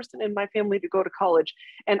first person in my family to go to college,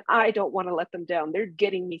 and I don't want to let them down. They're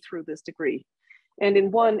getting me through this degree. And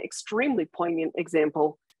in one extremely poignant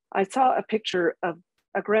example, I saw a picture of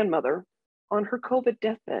a grandmother on her COVID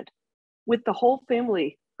deathbed with the whole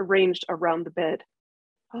family arranged around the bed.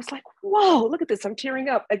 I was like, whoa, look at this. I'm tearing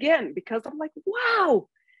up again because I'm like, wow,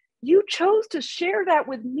 you chose to share that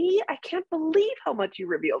with me. I can't believe how much you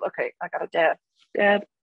revealed. Okay, I got a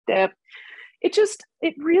dab.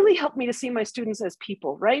 It really helped me to see my students as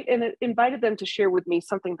people, right? And it invited them to share with me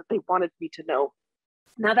something that they wanted me to know.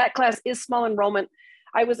 Now that class is small enrollment.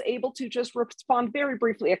 I was able to just respond very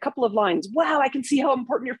briefly, a couple of lines. Wow, I can see how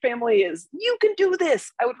important your family is. You can do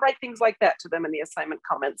this. I would write things like that to them in the assignment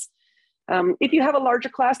comments. If you have a larger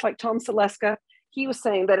class like Tom Seleska, he was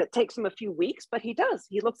saying that it takes him a few weeks, but he does.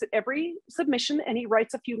 He looks at every submission and he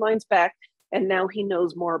writes a few lines back, and now he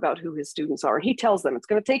knows more about who his students are. He tells them, it's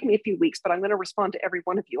going to take me a few weeks, but I'm going to respond to every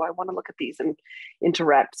one of you. I want to look at these and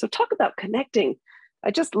interact. So talk about connecting.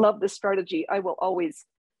 I just love this strategy. I will always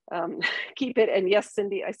keep it. And yes,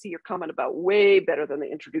 Cindy, I see your comment about way better than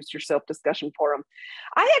the introduce yourself discussion forum.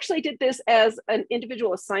 I actually did this as an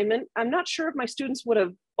individual assignment. I'm not sure if my students would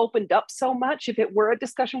have opened up so much if it were a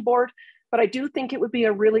discussion board, but I do think it would be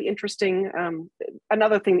a really interesting,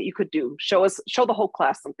 another thing that you could do, show the whole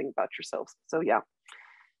class something about yourselves. So yeah.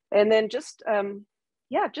 And then just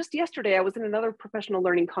yesterday, I was in another professional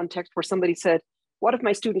learning context where somebody said, what if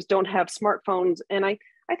my students don't have smartphones? And I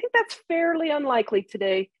think that's fairly unlikely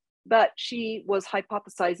today, but she was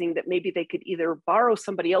hypothesizing that maybe they could either borrow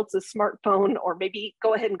somebody else's smartphone or maybe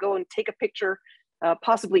go ahead and go and take a picture,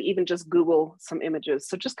 possibly even just Google some images.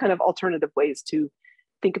 So just kind of alternative ways to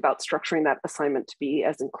think about structuring that assignment to be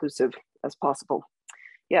as inclusive as possible.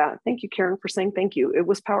 Yeah, thank you, Karen, for saying thank you. It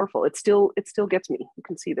was powerful. It still gets me. You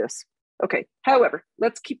can see this. Okay, however,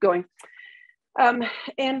 let's keep going.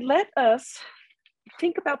 And let us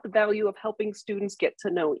think about the value of helping students get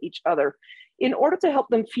to know each other. In order to help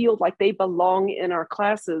them feel like they belong in our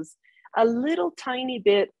classes, a little tiny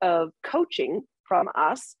bit of coaching from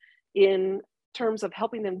us in terms of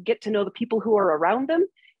helping them get to know the people who are around them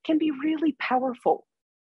can be really powerful.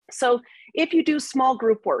 So if you do small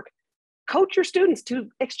group work, coach your students to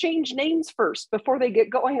exchange names first before they get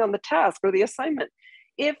going on the task or the assignment.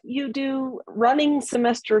 If you do running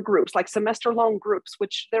semester groups, like semester-long groups,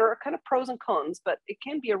 which there are kind of pros and cons, but it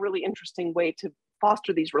can be a really interesting way to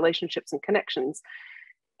foster these relationships and connections.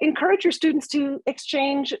 Encourage your students to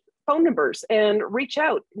exchange phone numbers and reach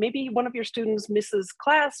out. Maybe one of your students misses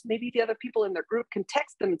class. Maybe the other people in their group can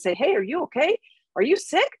text them and say, hey, are you okay? Are you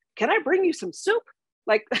sick? Can I bring you some soup?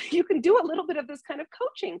 Like you can do a little bit of this kind of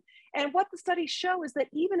coaching. And what the studies show is that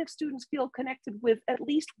even if students feel connected with at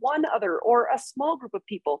least one other or a small group of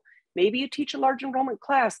people, maybe you teach a large enrollment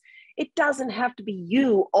class, it doesn't have to be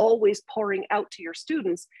you always pouring out to your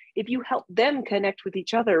students. If you help them connect with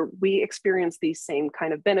each other, we experience these same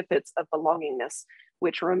kind of benefits of belongingness,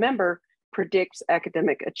 which remember, predicts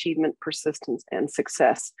academic achievement, persistence, and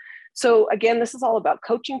success. So again, this is all about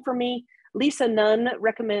coaching for me. Lisa Nunn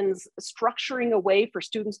recommends structuring a way for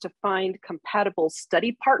students to find compatible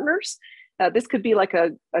study partners. This could be like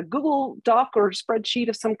a Google Doc or spreadsheet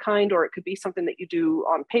of some kind, or it could be something that you do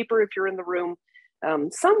on paper if you're in the room.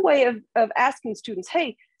 Some way of asking students,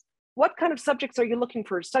 hey, what kind of subjects are you looking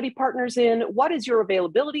for study partners in? What is your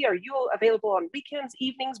availability? Are you available on weekends,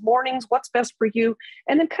 evenings, mornings? What's best for you?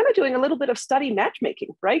 And then kind of doing a little bit of study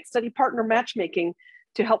matchmaking, right? Study partner matchmaking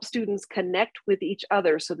to help students connect with each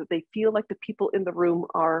other so that they feel like the people in the room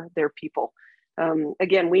are their people.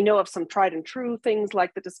 Again, we know of some tried and true things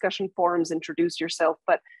like the discussion forums, introduce yourself,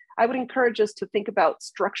 but I would encourage us to think about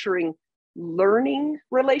structuring learning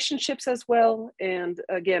relationships as well. And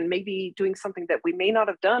again, maybe doing something that we may not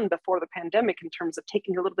have done before the pandemic in terms of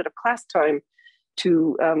taking a little bit of class time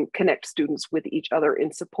to connect students with each other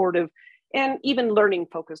in supportive and even learning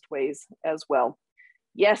focused ways as well.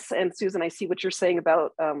 Yes, and Susan, I see what you're saying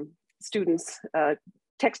about students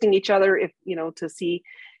texting each other if, you know, to see.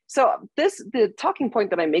 So the talking point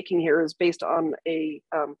that I'm making here is based on a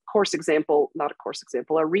course example, not a course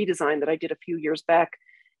example, a redesign that I did a few years back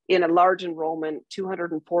in a large enrollment,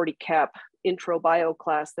 240 cap intro bio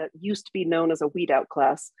class that used to be known as a weed out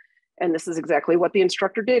class. And this is exactly what the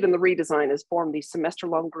instructor did in the redesign, is form these semester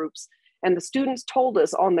long groups. And the students told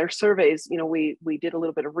us on their surveys, you know, we did a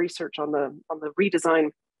little bit of research on the redesign.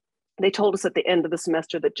 They told us at the end of the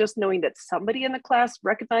semester that just knowing that somebody in the class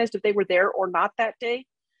recognized if they were there or not that day,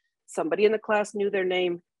 somebody in the class knew their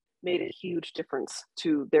name, made a huge difference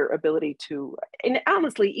to their ability to, and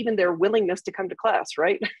honestly, even their willingness to come to class,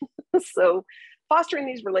 right? So fostering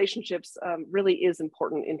these relationships really is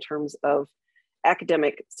important in terms of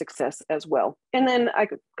academic success as well. And then I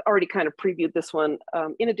already kind of previewed this one.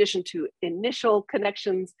 In addition to initial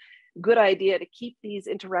connections, good idea to keep these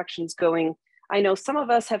interactions going. I know some of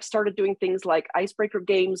us have started doing things like icebreaker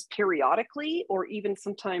games periodically, or even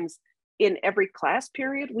sometimes in every class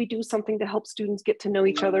period, we do something to help students get to know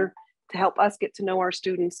each other, to help us get to know our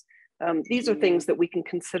students. These are things that we can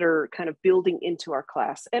consider kind of building into our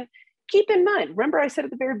class. And keep in mind, remember I said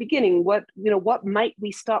at the very beginning, what might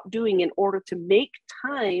we stop doing in order to make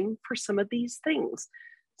time for some of these things?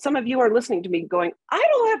 Some of you are listening to me going, I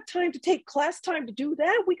don't have time to take class time to do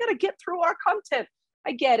that. We got to get through our content.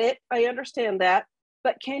 I get it. I understand that.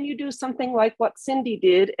 But can you do something like what Cindy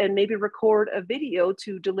did and maybe record a video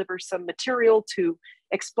to deliver some material, to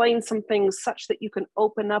explain some things such that you can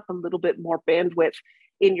open up a little bit more bandwidth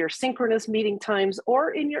in your synchronous meeting times or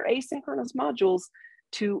in your asynchronous modules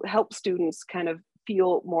to help students kind of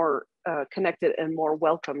feel more connected and more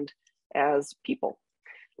welcomed as people.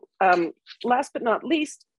 Last but not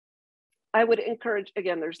least, I would encourage,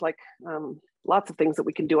 again, there's like lots of things that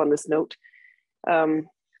we can do on this note.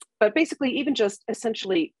 But basically, even just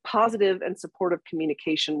essentially positive and supportive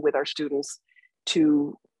communication with our students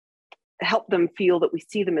to help them feel that we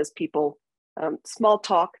see them as people. Small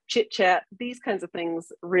talk, chit chat, these kinds of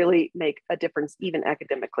things really make a difference, even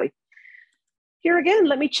academically. Here again,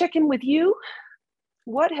 let me check in with you.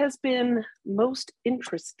 What has been most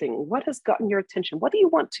interesting? What has gotten your attention? What do you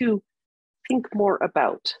want to think more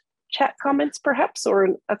about? Chat comments, perhaps, or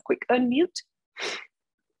a quick unmute?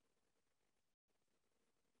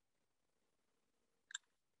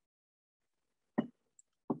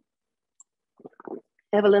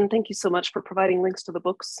 Evelyn, thank you so much for providing links to the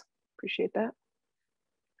books. Appreciate that.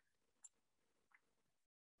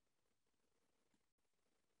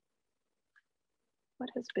 What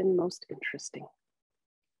has been most interesting?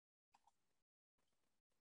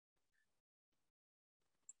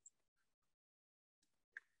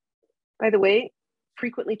 By the way,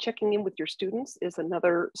 frequently checking in with your students is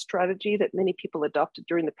another strategy that many people adopted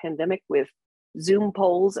during the pandemic, with Zoom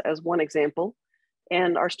polls as one example.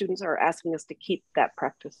 And our students are asking us to keep that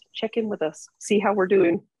practice. Check in with us, see how we're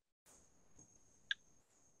doing.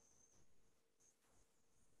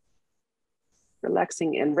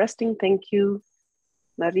 Relaxing and resting, thank you,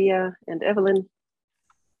 Maria and Evelyn.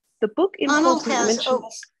 The book Donald mentions...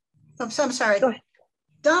 I'm sorry.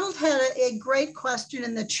 Donald had a great question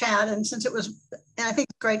in the chat, and since it was, and I think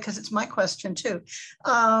it's great because it's my question too.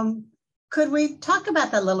 Could we talk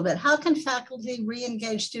about that a little bit? How can faculty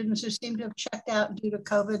re-engage students who seem to have checked out due to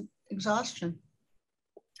COVID exhaustion?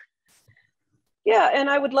 Yeah, and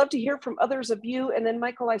I would love to hear from others of you. And then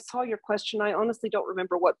Michael, I saw your question. I honestly don't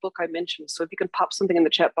remember what book I mentioned. So if you can pop something in the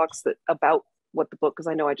chat box about what the book, because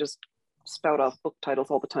I know I just spout off book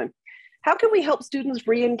titles all the time. How can we help students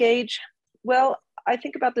re-engage? Well, I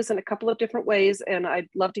think about this in a couple of different ways, and I'd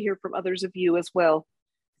love to hear from others of you as well.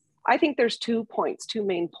 I think there's two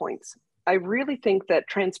main points. I really think that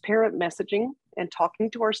transparent messaging and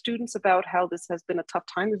talking to our students about how this has been a tough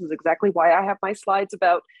time, this is exactly why I have my slides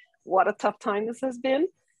about what a tough time this has been.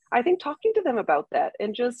 I think talking to them about that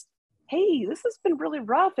and just, hey, this has been really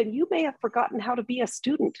rough and you may have forgotten how to be a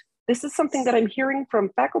student. This is something that I'm hearing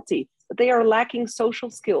from faculty, that they are lacking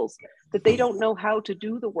social skills, that they don't know how to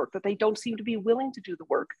do the work, that they don't seem to be willing to do the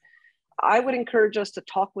work. I would encourage us to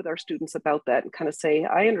talk with our students about that and kind of say,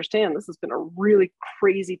 I understand this has been a really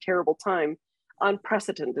crazy, terrible time,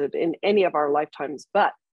 unprecedented in any of our lifetimes,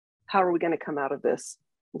 but how are we going to come out of this?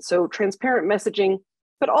 And so transparent messaging,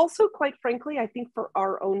 but also quite frankly, I think for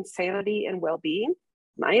our own sanity and well-being,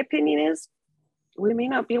 my opinion is we may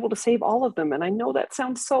not be able to save all of them. And I know that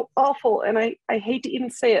sounds so awful. And I hate to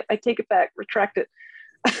even say it. I take it back, retract it.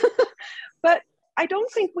 But I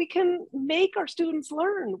don't think we can make our students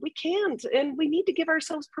learn. We can't, and we need to give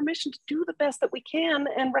ourselves permission to do the best that we can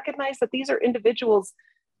and recognize that these are individuals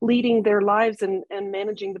leading their lives and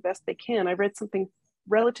managing the best they can. I read something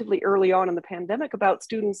relatively early on in the pandemic about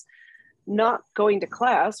students not going to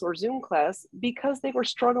class or Zoom class because they were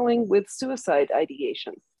struggling with suicide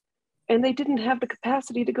ideation and they didn't have the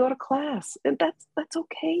capacity to go to class. And that's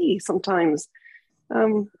okay sometimes.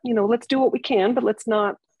 Let's do what we can, but let's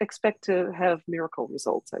not expect to have miracle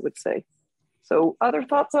results, I would say. So other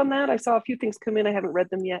thoughts on that? I saw a few things come in. I haven't read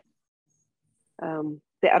them yet. The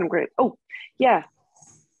Adam Grant. Oh, yeah.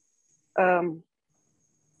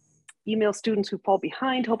 Email students who fall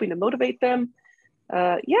behind, hoping to motivate them.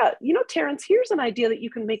 Terrence, here's an idea that you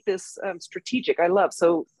can make this strategic. I love.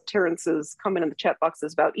 So Terrence's comment in the chat box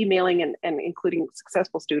is about emailing and including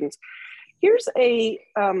successful students. Here's a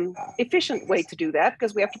efficient way to do that,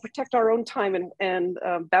 because we have to protect our own time and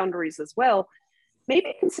boundaries as well.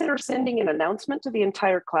 Maybe consider sending an announcement to the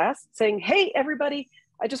entire class saying, hey, everybody,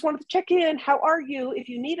 I just wanted to check in. How are you? If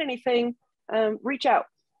you need anything, reach out.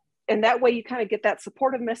 And that way you kind of get that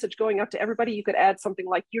supportive message going out to everybody. You could add something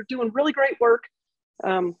like, you're doing really great work.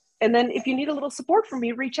 And then if you need a little support from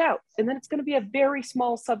me, reach out. And then it's going to be a very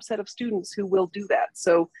small subset of students who will do that.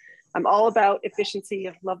 So I'm all about efficiency.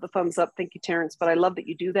 I love the thumbs up. Thank you, Terrence. But I love that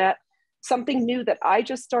you do that. Something new that I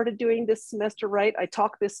just started doing this semester, right? I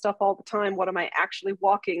talk this stuff all the time. What am I actually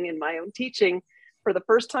walking in my own teaching? For the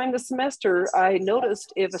first time this semester, I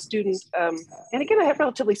noticed if a student, and again, I have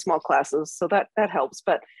relatively small classes, so that helps,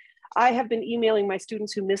 but I have been emailing my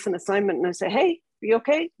students who miss an assignment and I say, hey, are you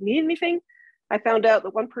okay? Need anything? I found out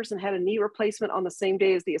that one person had a knee replacement on the same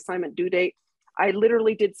day as the assignment due date. I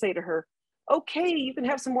literally did say to her, okay, you can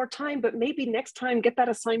have some more time, but maybe next time get that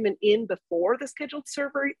assignment in before the scheduled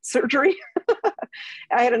surgery.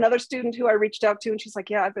 I had another student who I reached out to and she's like,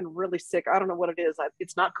 yeah, I've been really sick. I don't know what it is.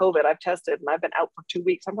 It's not COVID. I've tested and I've been out for 2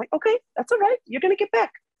 weeks. I'm like, okay, that's all right. You're going to get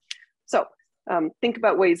back. So think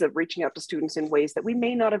about ways of reaching out to students in ways that we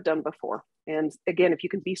may not have done before. And again, if you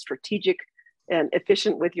can be strategic and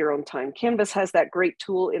efficient with your own time. Canvas has that great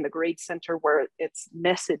tool in the Grade Center where it's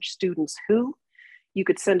message students who. You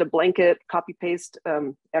could send a blanket, copy paste.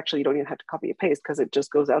 Actually, you don't even have to copy and paste because it just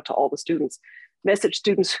goes out to all the students. Message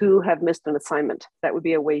students who have missed an assignment. That would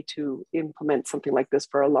be a way to implement something like this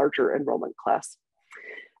for a larger enrollment class.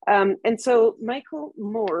 And so Michael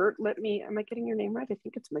Moore, am I getting your name right? I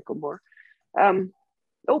think it's Michael Moore.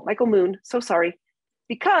 Oh, Michael Moon, so sorry.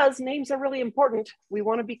 Because names are really important. We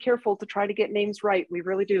want to be careful to try to get names right. We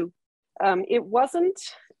really do. It wasn't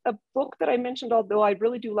a book that I mentioned, although I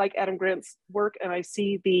really do like Adam Grant's work, and I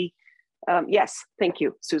see the, yes, thank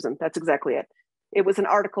you, Susan, that's exactly it. It was an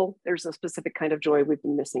article. There's a specific kind of joy we've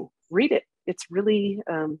been missing. Read it. It's really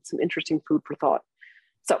some interesting food for thought.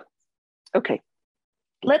 So, okay,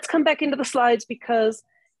 let's come back into the slides because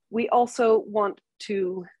we also want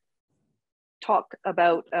to talk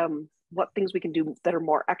about what things we can do that are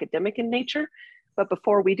more academic in nature. But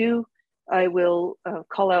before we do, I will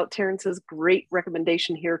call out Terrence's great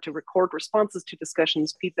recommendation here to record responses to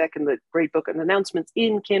discussions, feedback in the gradebook and announcements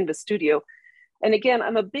in Canvas Studio. And again,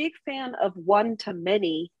 I'm a big fan of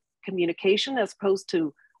one-to-many communication as opposed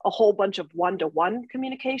to a whole bunch of one-to-one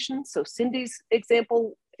communication. So Cindy's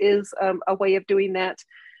example is a way of doing that.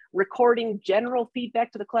 Recording general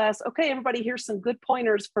feedback to the class. Okay, everybody, here's some good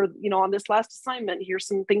pointers for, on this last assignment. Here's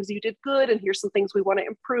some things you did good, and here's some things we want to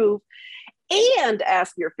improve. And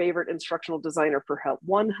ask your favorite instructional designer for help.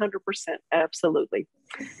 100%, absolutely.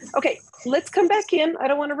 Okay, let's come back in. I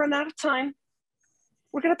don't want to run out of time.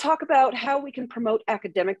 We're going to talk about how we can promote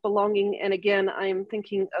academic belonging. And again, I am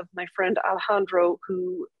thinking of my friend Alejandro,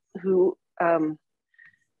 who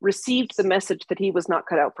received the message that he was not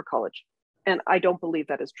cut out for college. And I don't believe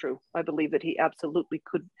that is true. I believe that he absolutely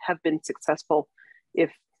could have been successful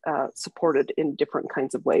if supported in different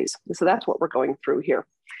kinds of ways. So that's what we're going through here.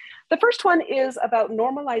 The first one is about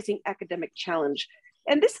normalizing academic challenge.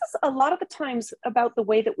 And this is a lot of the times about the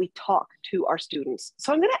way that we talk to our students.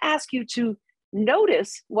 So I'm going to ask you to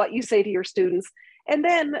notice what you say to your students and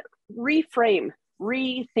then reframe,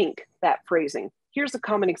 rethink that phrasing. Here's a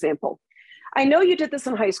common example. I know you did this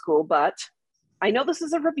in high school, but I know this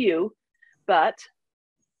is a review, but,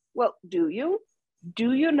 well, do you?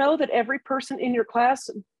 Do you know that every person in your class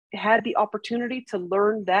had the opportunity to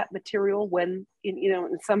learn that material when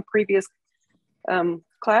in some previous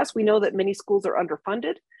class? We know that many schools are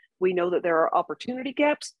underfunded. We know that there are opportunity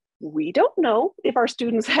gaps. We don't know if our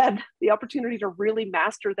students had the opportunity to really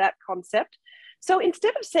master that concept. So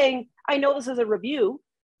instead of saying, I know this is a review,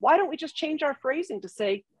 why don't we just change our phrasing to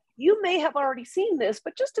say, you may have already seen this,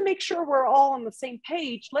 but just to make sure we're all on the same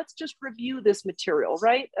page, let's just review this material,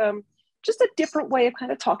 right? Just a different way of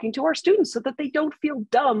kind of talking to our students so that they don't feel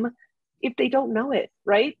dumb if they don't know it,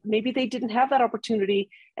 right? Maybe they didn't have that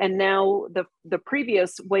opportunity, and now the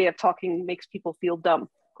previous way of talking makes people feel dumb,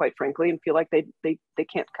 quite frankly, and feel like they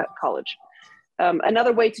can't cut college.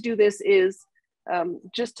 Another way to do this is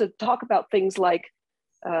just to talk about things like,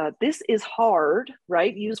 this is hard,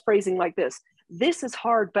 right? Use phrasing like this. This is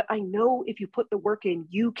hard, but I know if you put the work in,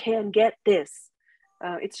 you can get this.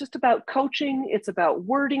 It's just about coaching. It's about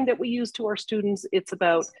wording that we use to our students. It's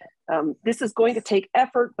about, this is going to take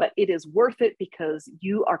effort, but it is worth it because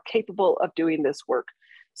you are capable of doing this work.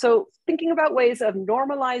 So thinking about ways of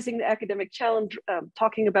normalizing the academic challenge,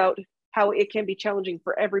 talking about how it can be challenging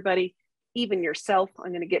for everybody, even yourself.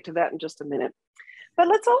 I'm going to get to that in just a minute. But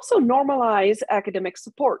let's also normalize academic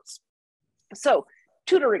supports. So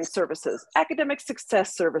tutoring services, academic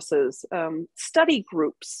success services, study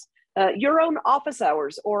groups, your own office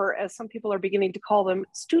hours, or as some people are beginning to call them,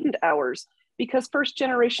 student hours, because first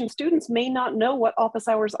generation students may not know what office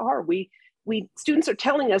hours are. Students are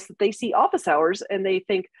telling us that they see office hours and they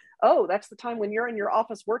think, oh, that's the time when you're in your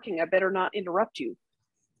office working, I better not interrupt you.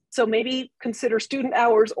 So maybe consider student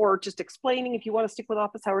hours, or just explaining, if you want to stick with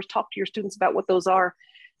office hours, talk to your students about what those are.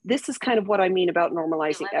 This is kind of what I mean about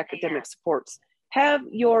normalizing academic supports. Have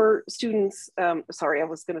your students, have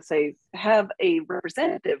a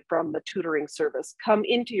representative from the tutoring service come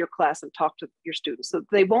into your class and talk to your students so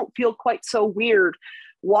they won't feel quite so weird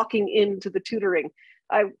walking into the tutoring.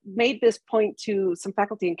 I made this point to some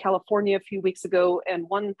faculty in California a few weeks ago, and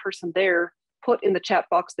one person there put in the chat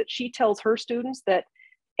box that she tells her students that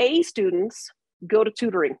A students go to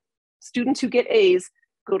tutoring. Students who get A's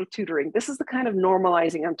go to tutoring. This is the kind of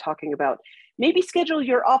normalizing I'm talking about. Maybe schedule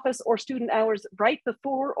your office or student hours right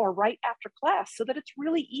before or right after class so that it's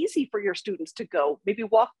really easy for your students to go. Maybe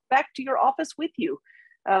walk back to your office with you.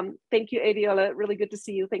 Thank you, Adiola. Really good to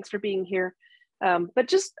see you. Thanks for being here. But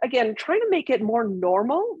just, again, trying to make it more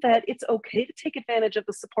normal that it's okay to take advantage of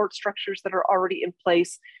the support structures that are already in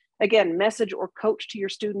place. Again, message or coach to your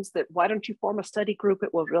students that why don't you form a study group?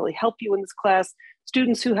 It will really help you in this class.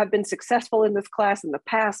 Students who have been successful in this class in the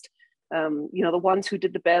past, the ones who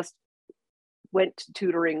did the best, went to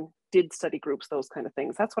tutoring, did study groups, those kind of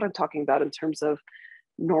things. That's what I'm talking about in terms of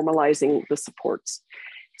normalizing the supports.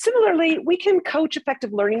 Similarly, we can coach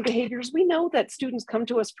effective learning behaviors. We know that students come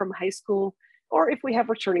to us from high school, or if we have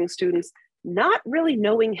returning students, not really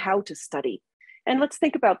knowing how to study. And let's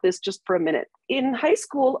think about this just for a minute. In high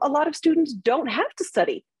school, a lot of students don't have to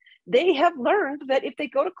study. They have learned that if they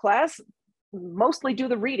go to class, mostly do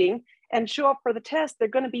the reading, and show up for the test, they're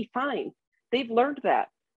going to be fine. They've learned that.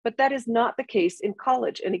 But that is not the case in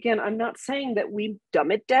college. And again, I'm not saying that we dumb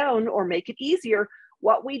it down or make it easier.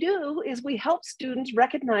 What we do is we help students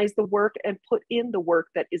recognize the work and put in the work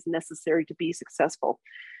that is necessary to be successful.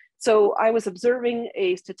 So I was observing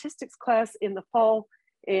a statistics class in the fall,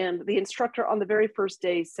 and the instructor on the very first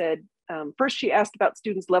day said, first she asked about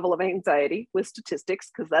students' level of anxiety with statistics,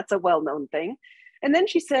 because that's a well-known thing. And then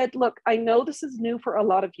she said, look, I know this is new for a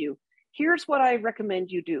lot of you. Here's what I recommend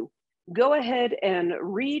you do. Go ahead and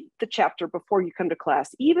read the chapter before you come to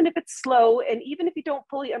class. Even if it's slow, and even if you don't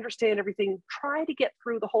fully understand everything, try to get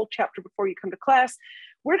through the whole chapter before you come to class.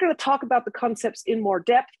 We're going to talk about the concepts in more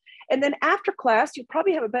depth. And then after class, you'll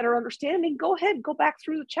probably have a better understanding. Go ahead, go back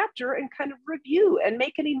through the chapter and kind of review and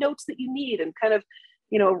make any notes that you need and kind of,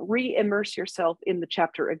 re-immerse yourself in the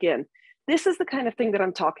chapter again. This is the kind of thing that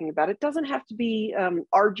I'm talking about. It doesn't have to be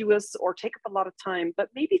arduous or take up a lot of time, but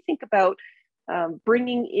maybe think about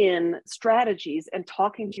bringing in strategies and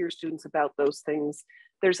talking to your students about those things.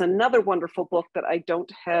 There's another wonderful book that I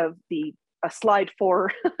don't have a slide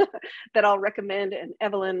for that I'll recommend, and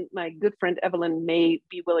Evelyn, my good friend Evelyn, may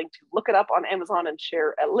be willing to look it up on Amazon and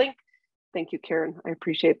share a link. Thank you, Karen, I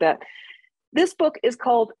appreciate that. This book is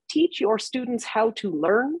called Teach Your Students How to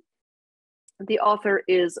Learn. The author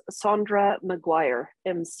is Sandra McGuire,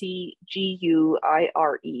 M-C-G-U-I-R-E,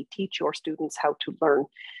 Teach Your Students How to Learn.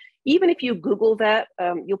 Even if you Google that,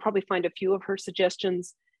 you'll probably find a few of her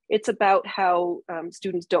suggestions. It's about how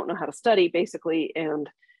students don't know how to study, basically, and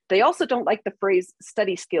they also don't like the phrase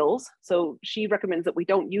study skills. So she recommends that we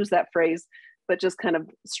don't use that phrase, but just kind of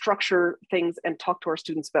structure things and talk to our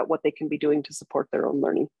students about what they can be doing to support their own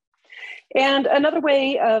learning. And another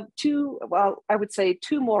way of two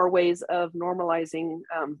more ways of normalizing,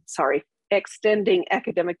 extending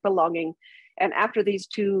academic belonging. And after these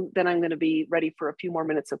two, then I'm going to be ready for a few more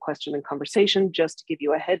minutes of question and conversation, just to give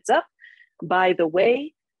you a heads up. By the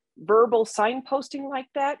way, verbal signposting like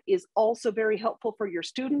that is also very helpful for your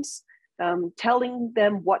students. Telling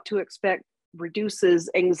them what to expect reduces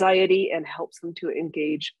anxiety and helps them to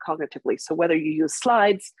engage cognitively. So whether you use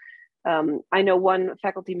slides, I know one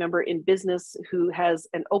faculty member in business who has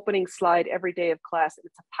an opening slide every day of class.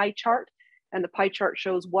 It's a pie chart, and the pie chart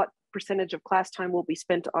shows what percentage of class time will be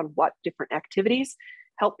spent on what different activities.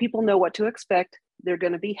 Help people know what to expect. They're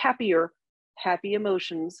going to be happier. Happy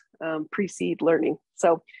emotions precede learning.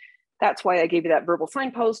 So that's why I gave you that verbal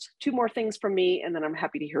signpost. Two more things from me, and then I'm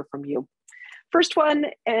happy to hear from you. First one,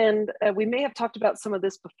 and we may have talked about some of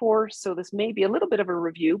this before, so this may be a little bit of a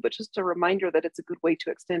review, but just a reminder that it's a good way to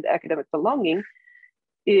extend academic belonging,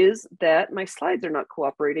 is that my slides are not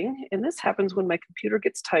cooperating. And this happens when my computer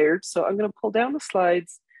gets tired. So I'm going to pull down the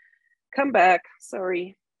slides, come back,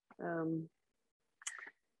 and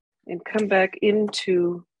come back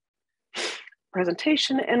into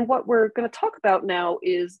presentation. And what we're going to talk about now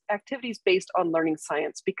is activities based on learning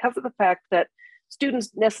science, because of the fact that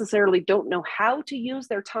Students necessarily don't know how to use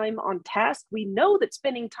their time on task. We know that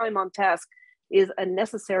spending time on task is a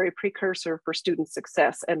necessary precursor for student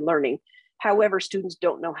success and learning. However, students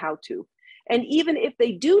don't know how to. And even if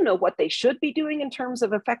they do know what they should be doing in terms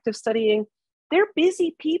of effective studying, they're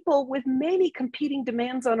busy people with many competing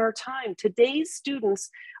demands on our time. Today's students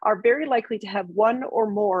are very likely to have one or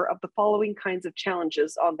more of the following kinds of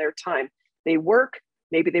challenges on their time. They work,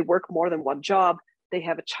 maybe they work more than one job, they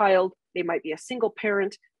have a child, they might be a single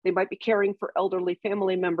parent, they might be caring for elderly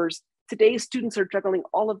family members. Today's students are juggling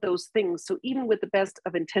all of those things. So even with the best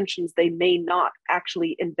of intentions, they may not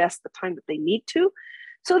actually invest the time that they need to.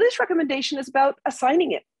 So this recommendation is about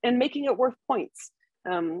assigning it and making it worth points.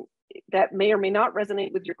 That may or may not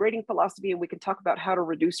resonate with your grading philosophy, and we can talk about how to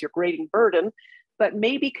reduce your grading burden, but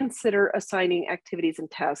maybe consider assigning activities and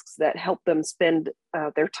tasks that help them spend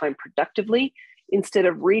their time productively instead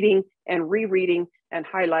of reading and rereading and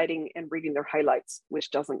highlighting and reading their highlights,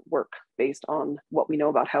 which doesn't work based on what we know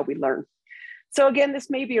about how we learn. So again, this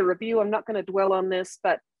may be a review. I'm not going to dwell on this,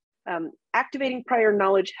 but activating prior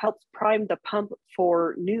knowledge helps prime the pump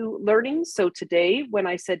for new learning. So today, when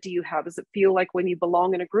I said to you, how does it feel like when you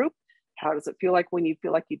belong in a group? How does it feel like when you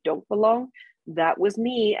feel like you don't belong? That was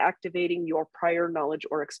me activating your prior knowledge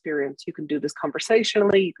or experience. You can do this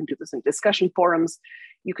conversationally, you can do this in discussion forums,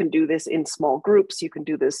 you can do this in small groups, you can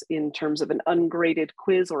do this in terms of an ungraded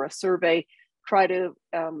quiz or a survey. Try to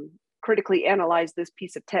critically analyze this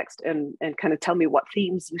piece of text and kind of tell me what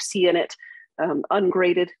themes you see in it,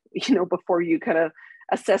 ungraded, before you kind of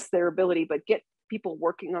assess their ability, but get people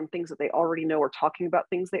working on things that they already know or talking about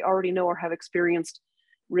things they already know or have experienced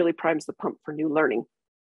really primes the pump for new learning.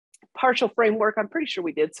 Partial framework, I'm pretty sure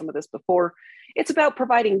we did some of this before. It's about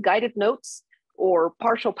providing guided notes or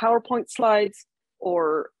partial PowerPoint slides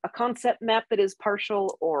or a concept map that is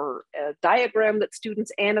partial or a diagram that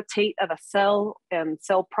students annotate of a cell and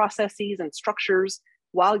cell processes and structures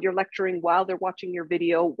while you're lecturing, while they're watching your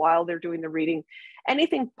video, while they're doing the reading.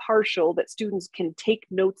 Anything partial that students can take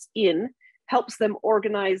notes in helps them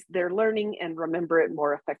organize their learning and remember it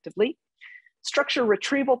more effectively. Structure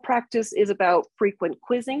retrieval practice is about frequent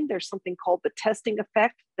quizzing. There's something called the testing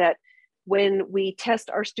effect that when we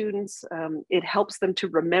test our students, it helps them to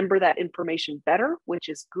remember that information better, which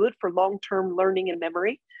is good for long-term learning and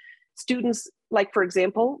memory. Students, like for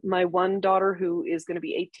example, my one daughter who is going to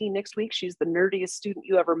be 18 next week, she's the nerdiest student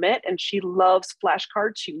you ever met, and she loves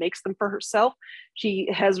flashcards. She makes them for herself. She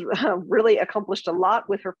has really accomplished a lot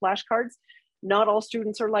with her flashcards. Not all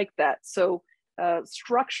students are like that. So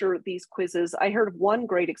structure these quizzes. I heard of one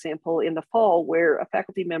great example in the fall where a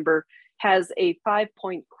faculty member has a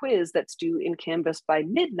 5-point quiz that's due in Canvas by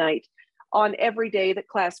midnight on every day that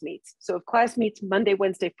class meets. So if class meets Monday,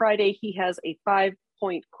 Wednesday, Friday, he has a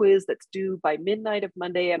 5-point quiz that's due by midnight of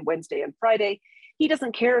Monday and Wednesday and Friday. He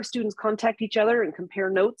doesn't care if students contact each other and compare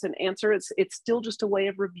notes and answer. It's still just a way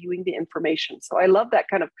of reviewing the information. So I love that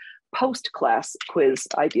kind of post-class quiz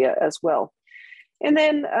idea as well. And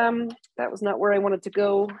then that was not where I wanted to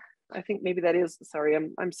go. I think maybe that is, sorry,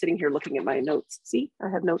 I'm sitting here looking at my notes. See, I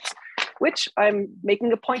have notes, which I'm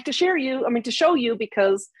making a point to show you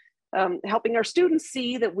because helping our students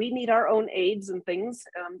see that we need our own aids and things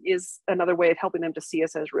is another way of helping them to see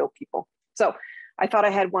us as real people. So I thought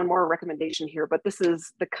I had one more recommendation here, but this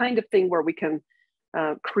is the kind of thing where we can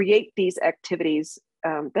create these activities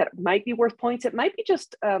that might be worth points. It might be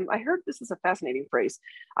just, I heard, this is a fascinating phrase.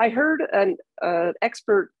 I heard an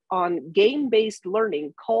expert on game-based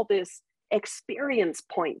learning call this experience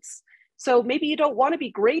points. So maybe you don't want to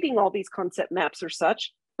be grading all these concept maps or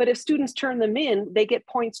such, but if students turn them in, they get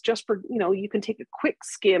points just for, you can take a quick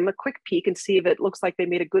skim, a quick peek and see if it looks like they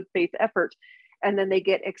made a good faith effort. And then they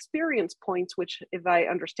get experience points, which if I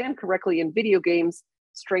understand correctly in video games,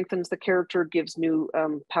 strengthens the character, gives new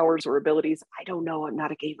powers or abilities. I don't know, I'm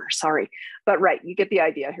not a gamer, sorry. But right, you get the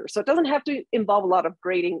idea here. So it doesn't have to involve a lot of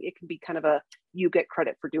grading. It can be kind of a, you get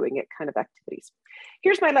credit for doing it kind of activities.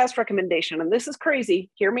 Here's my last recommendation, and this is crazy.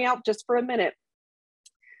 Hear me out just for a minute.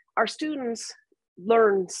 Our students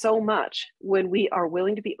learn so much when we are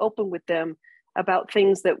willing to be open with them about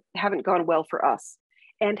things that haven't gone well for us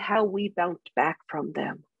and how we bounced back from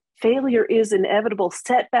them. Failure is inevitable,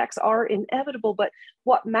 setbacks are inevitable, but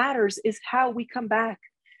what matters is how we come back,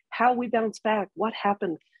 how we bounce back, what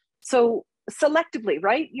happened. So selectively,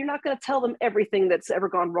 right? You're not going to tell them everything that's ever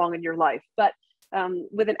gone wrong in your life, but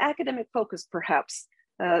with an academic focus, perhaps,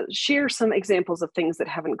 share some examples of things that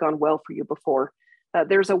haven't gone well for you before.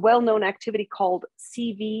 There's a well-known activity called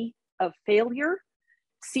CV of failure.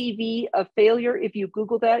 CV of failure, if you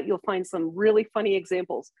Google that, you'll find some really funny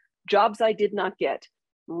examples. Jobs I did not get.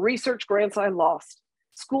 Research grants I lost,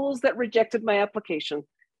 schools that rejected my application.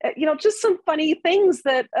 You know, just some funny things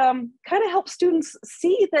that kind of help students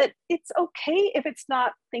see that it's okay if it's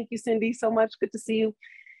not. Thank you, Cindy, so much. Good to see you.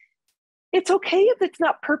 It's okay if it's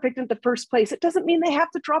not perfect in the first place. It doesn't mean they have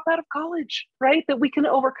to drop out of college, right? That we can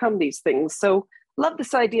overcome these things. So love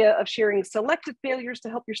this idea of sharing selected failures to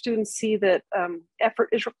help your students see that effort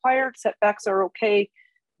is required, setbacks are okay,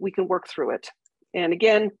 we can work through it. And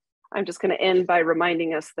again, I'm just going to end by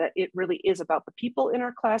reminding us that it really is about the people in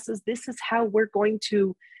our classes. This is how we're going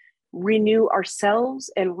to renew ourselves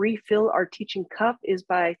and refill our teaching cup, is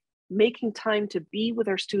by making time to be with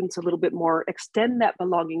our students a little bit more, extend that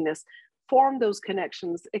belongingness, form those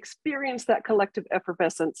connections, experience that collective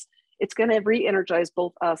effervescence. It's going to re-energize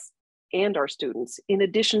both us and our students. In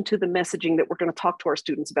addition to the messaging that we're going to talk to our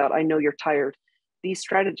students about, I know you're tired, these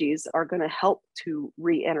strategies are going to help to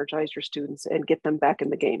re-energize your students and get them back in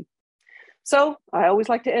the game. So I always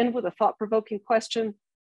like to end with a thought-provoking question.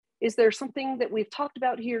 Is there something that we've talked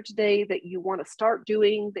about here today that you want to start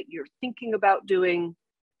doing, that you're thinking about doing,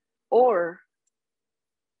 or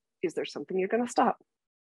is there something you're going to stop?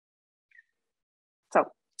 So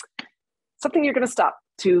something you're going to stop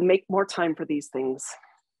to make more time for these things.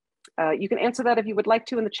 You can answer that if you would like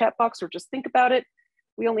to in the chat box, or just think about it.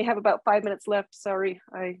 We only have about 5 minutes left. Sorry,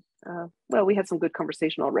 well, we had some good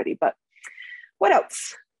conversation already, but what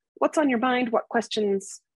else? What's on your mind? What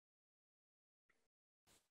questions,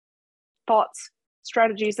 thoughts,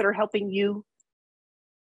 strategies that are helping you?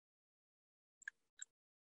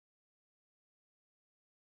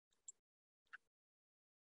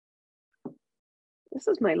 This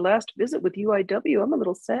is my last visit with UIW. I'm a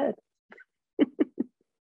little sad.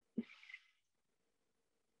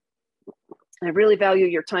 I really value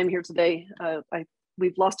your time here today.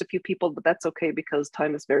 We've lost a few people, but that's okay because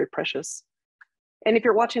time is very precious. And if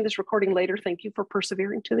you're watching this recording later, thank you for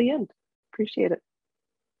persevering to the end. Appreciate it.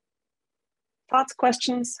 Thoughts,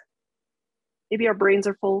 questions? Maybe our brains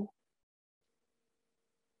are full.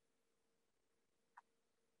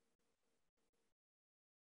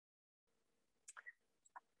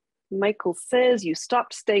 Michael says you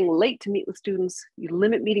stopped staying late to meet with students. You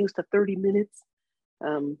limit meetings to 30 minutes.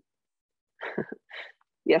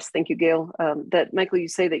 Yes, thank you, Gail. That Michael, you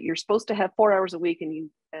say that you're supposed to have 4 hours a week, and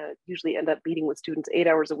you usually end up meeting with students 8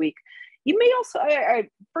 hours a week. You may also,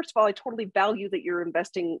 first of all, I totally value that you're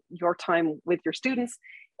investing your time with your students.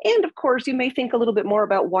 And of course, you may think a little bit more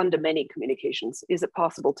about one-to-many communications. Is it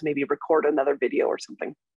possible to maybe record another video or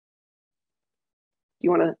something?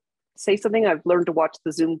 You want to say something? I've learned to watch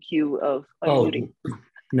the Zoom queue of unmuting. Oh,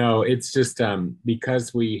 no, it's just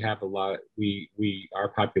because we have a lot, our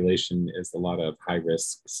population is a lot of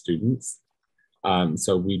high-risk students.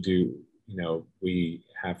 So we do, we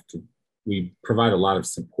provide a lot of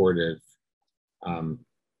supportive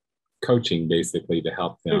coaching basically to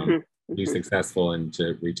help them be successful and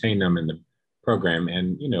to retain them in the program.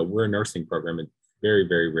 And, we're a nursing program. It's very,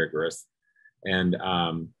 very rigorous. And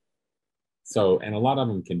so, and a lot of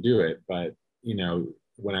them can do it, but,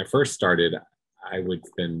 when I first started, I would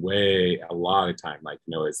spend a lot of time,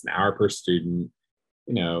 it's an hour per student,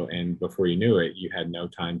 and before you knew it, you had no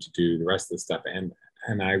time to do the rest of the stuff. And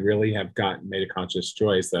I really have made a conscious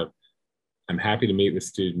choice of, I'm happy to meet with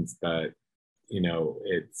students, but,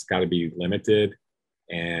 it's got to be limited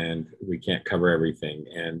and we can't cover everything.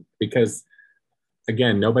 And because,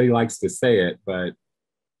 again, nobody likes to say it, but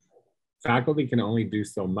faculty can only do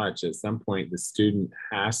so much. At some point, the student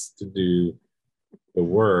has to do the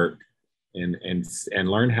work and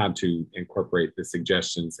learn how to incorporate the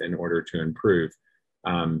suggestions in order to improve,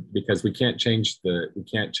 because we can't change the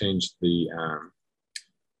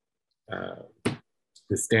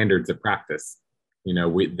standards of practice.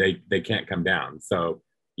 They can't come down. So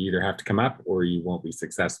you either have to come up or you won't be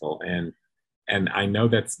successful. And I know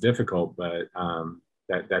that's difficult, but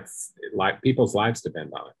that's like people's lives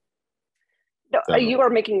depend on it. No, So. You are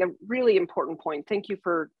making a really important point. Thank you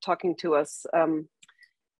for talking to us.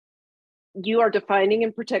 You are defining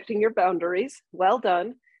and protecting your boundaries. Well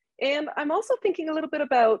done. And I'm also thinking a little bit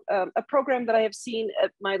about a program that I have seen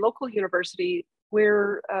at my local university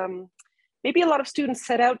where maybe a lot of students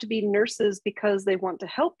set out to be nurses because they want to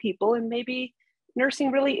help people, and maybe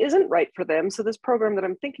nursing really isn't right for them. So this program that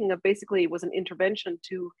I'm thinking of basically was an intervention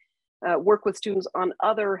to work with students on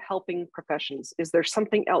other helping professions. Is there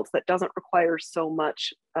something else that doesn't require so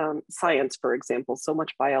much science, for example, so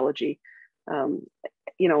much biology?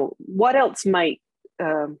 What else might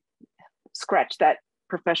scratch that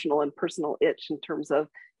professional and personal itch in terms of,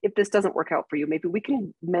 if this doesn't work out for you, maybe we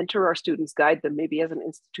can mentor our students, guide them. Maybe as an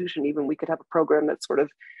institution, even we could have a program that sort of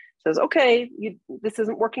says, okay, this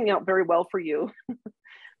isn't working out very well for you,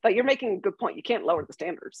 But you're making a good point. You can't lower the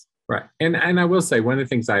standards. Right. And I will say, one of the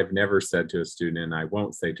things I've never said to a student, and I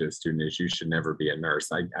won't say to a student, is you should never be a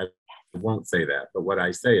nurse. I won't say that. But what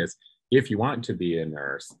I say is, if you want to be a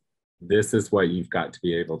nurse, this is what you've got to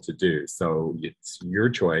be able to do. So it's your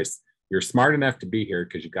choice. You're smart enough to be here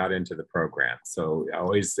because you got into the program. So I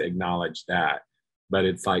always acknowledge that. But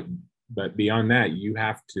it's like, but beyond that, you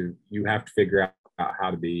have to figure out how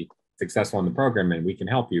to be successful in the program, and we can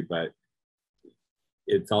help you, but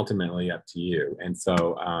it's ultimately up to you. And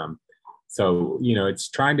so, you know, it's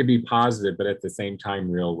trying to be positive, but at the same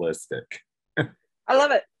time, realistic. I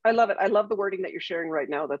love it. I love it. I love the wording that you're sharing right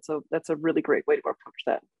now. That's a really great way to approach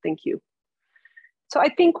that. Thank you. So I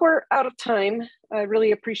think we're out of time. I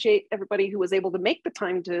really appreciate everybody who was able to make the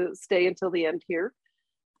time to stay until the end here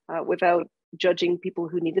without judging people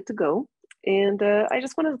who needed to go. And I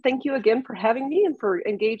just want to thank you again for having me and for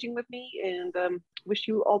engaging with me, and wish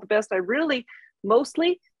you all the best. I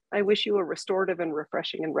wish you a restorative and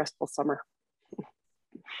refreshing and restful summer.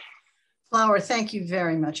 Flower, thank you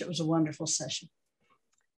very much. It was a wonderful session.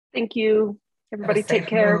 Thank you. Everybody take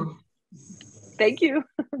care. Thank you.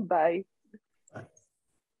 Bye.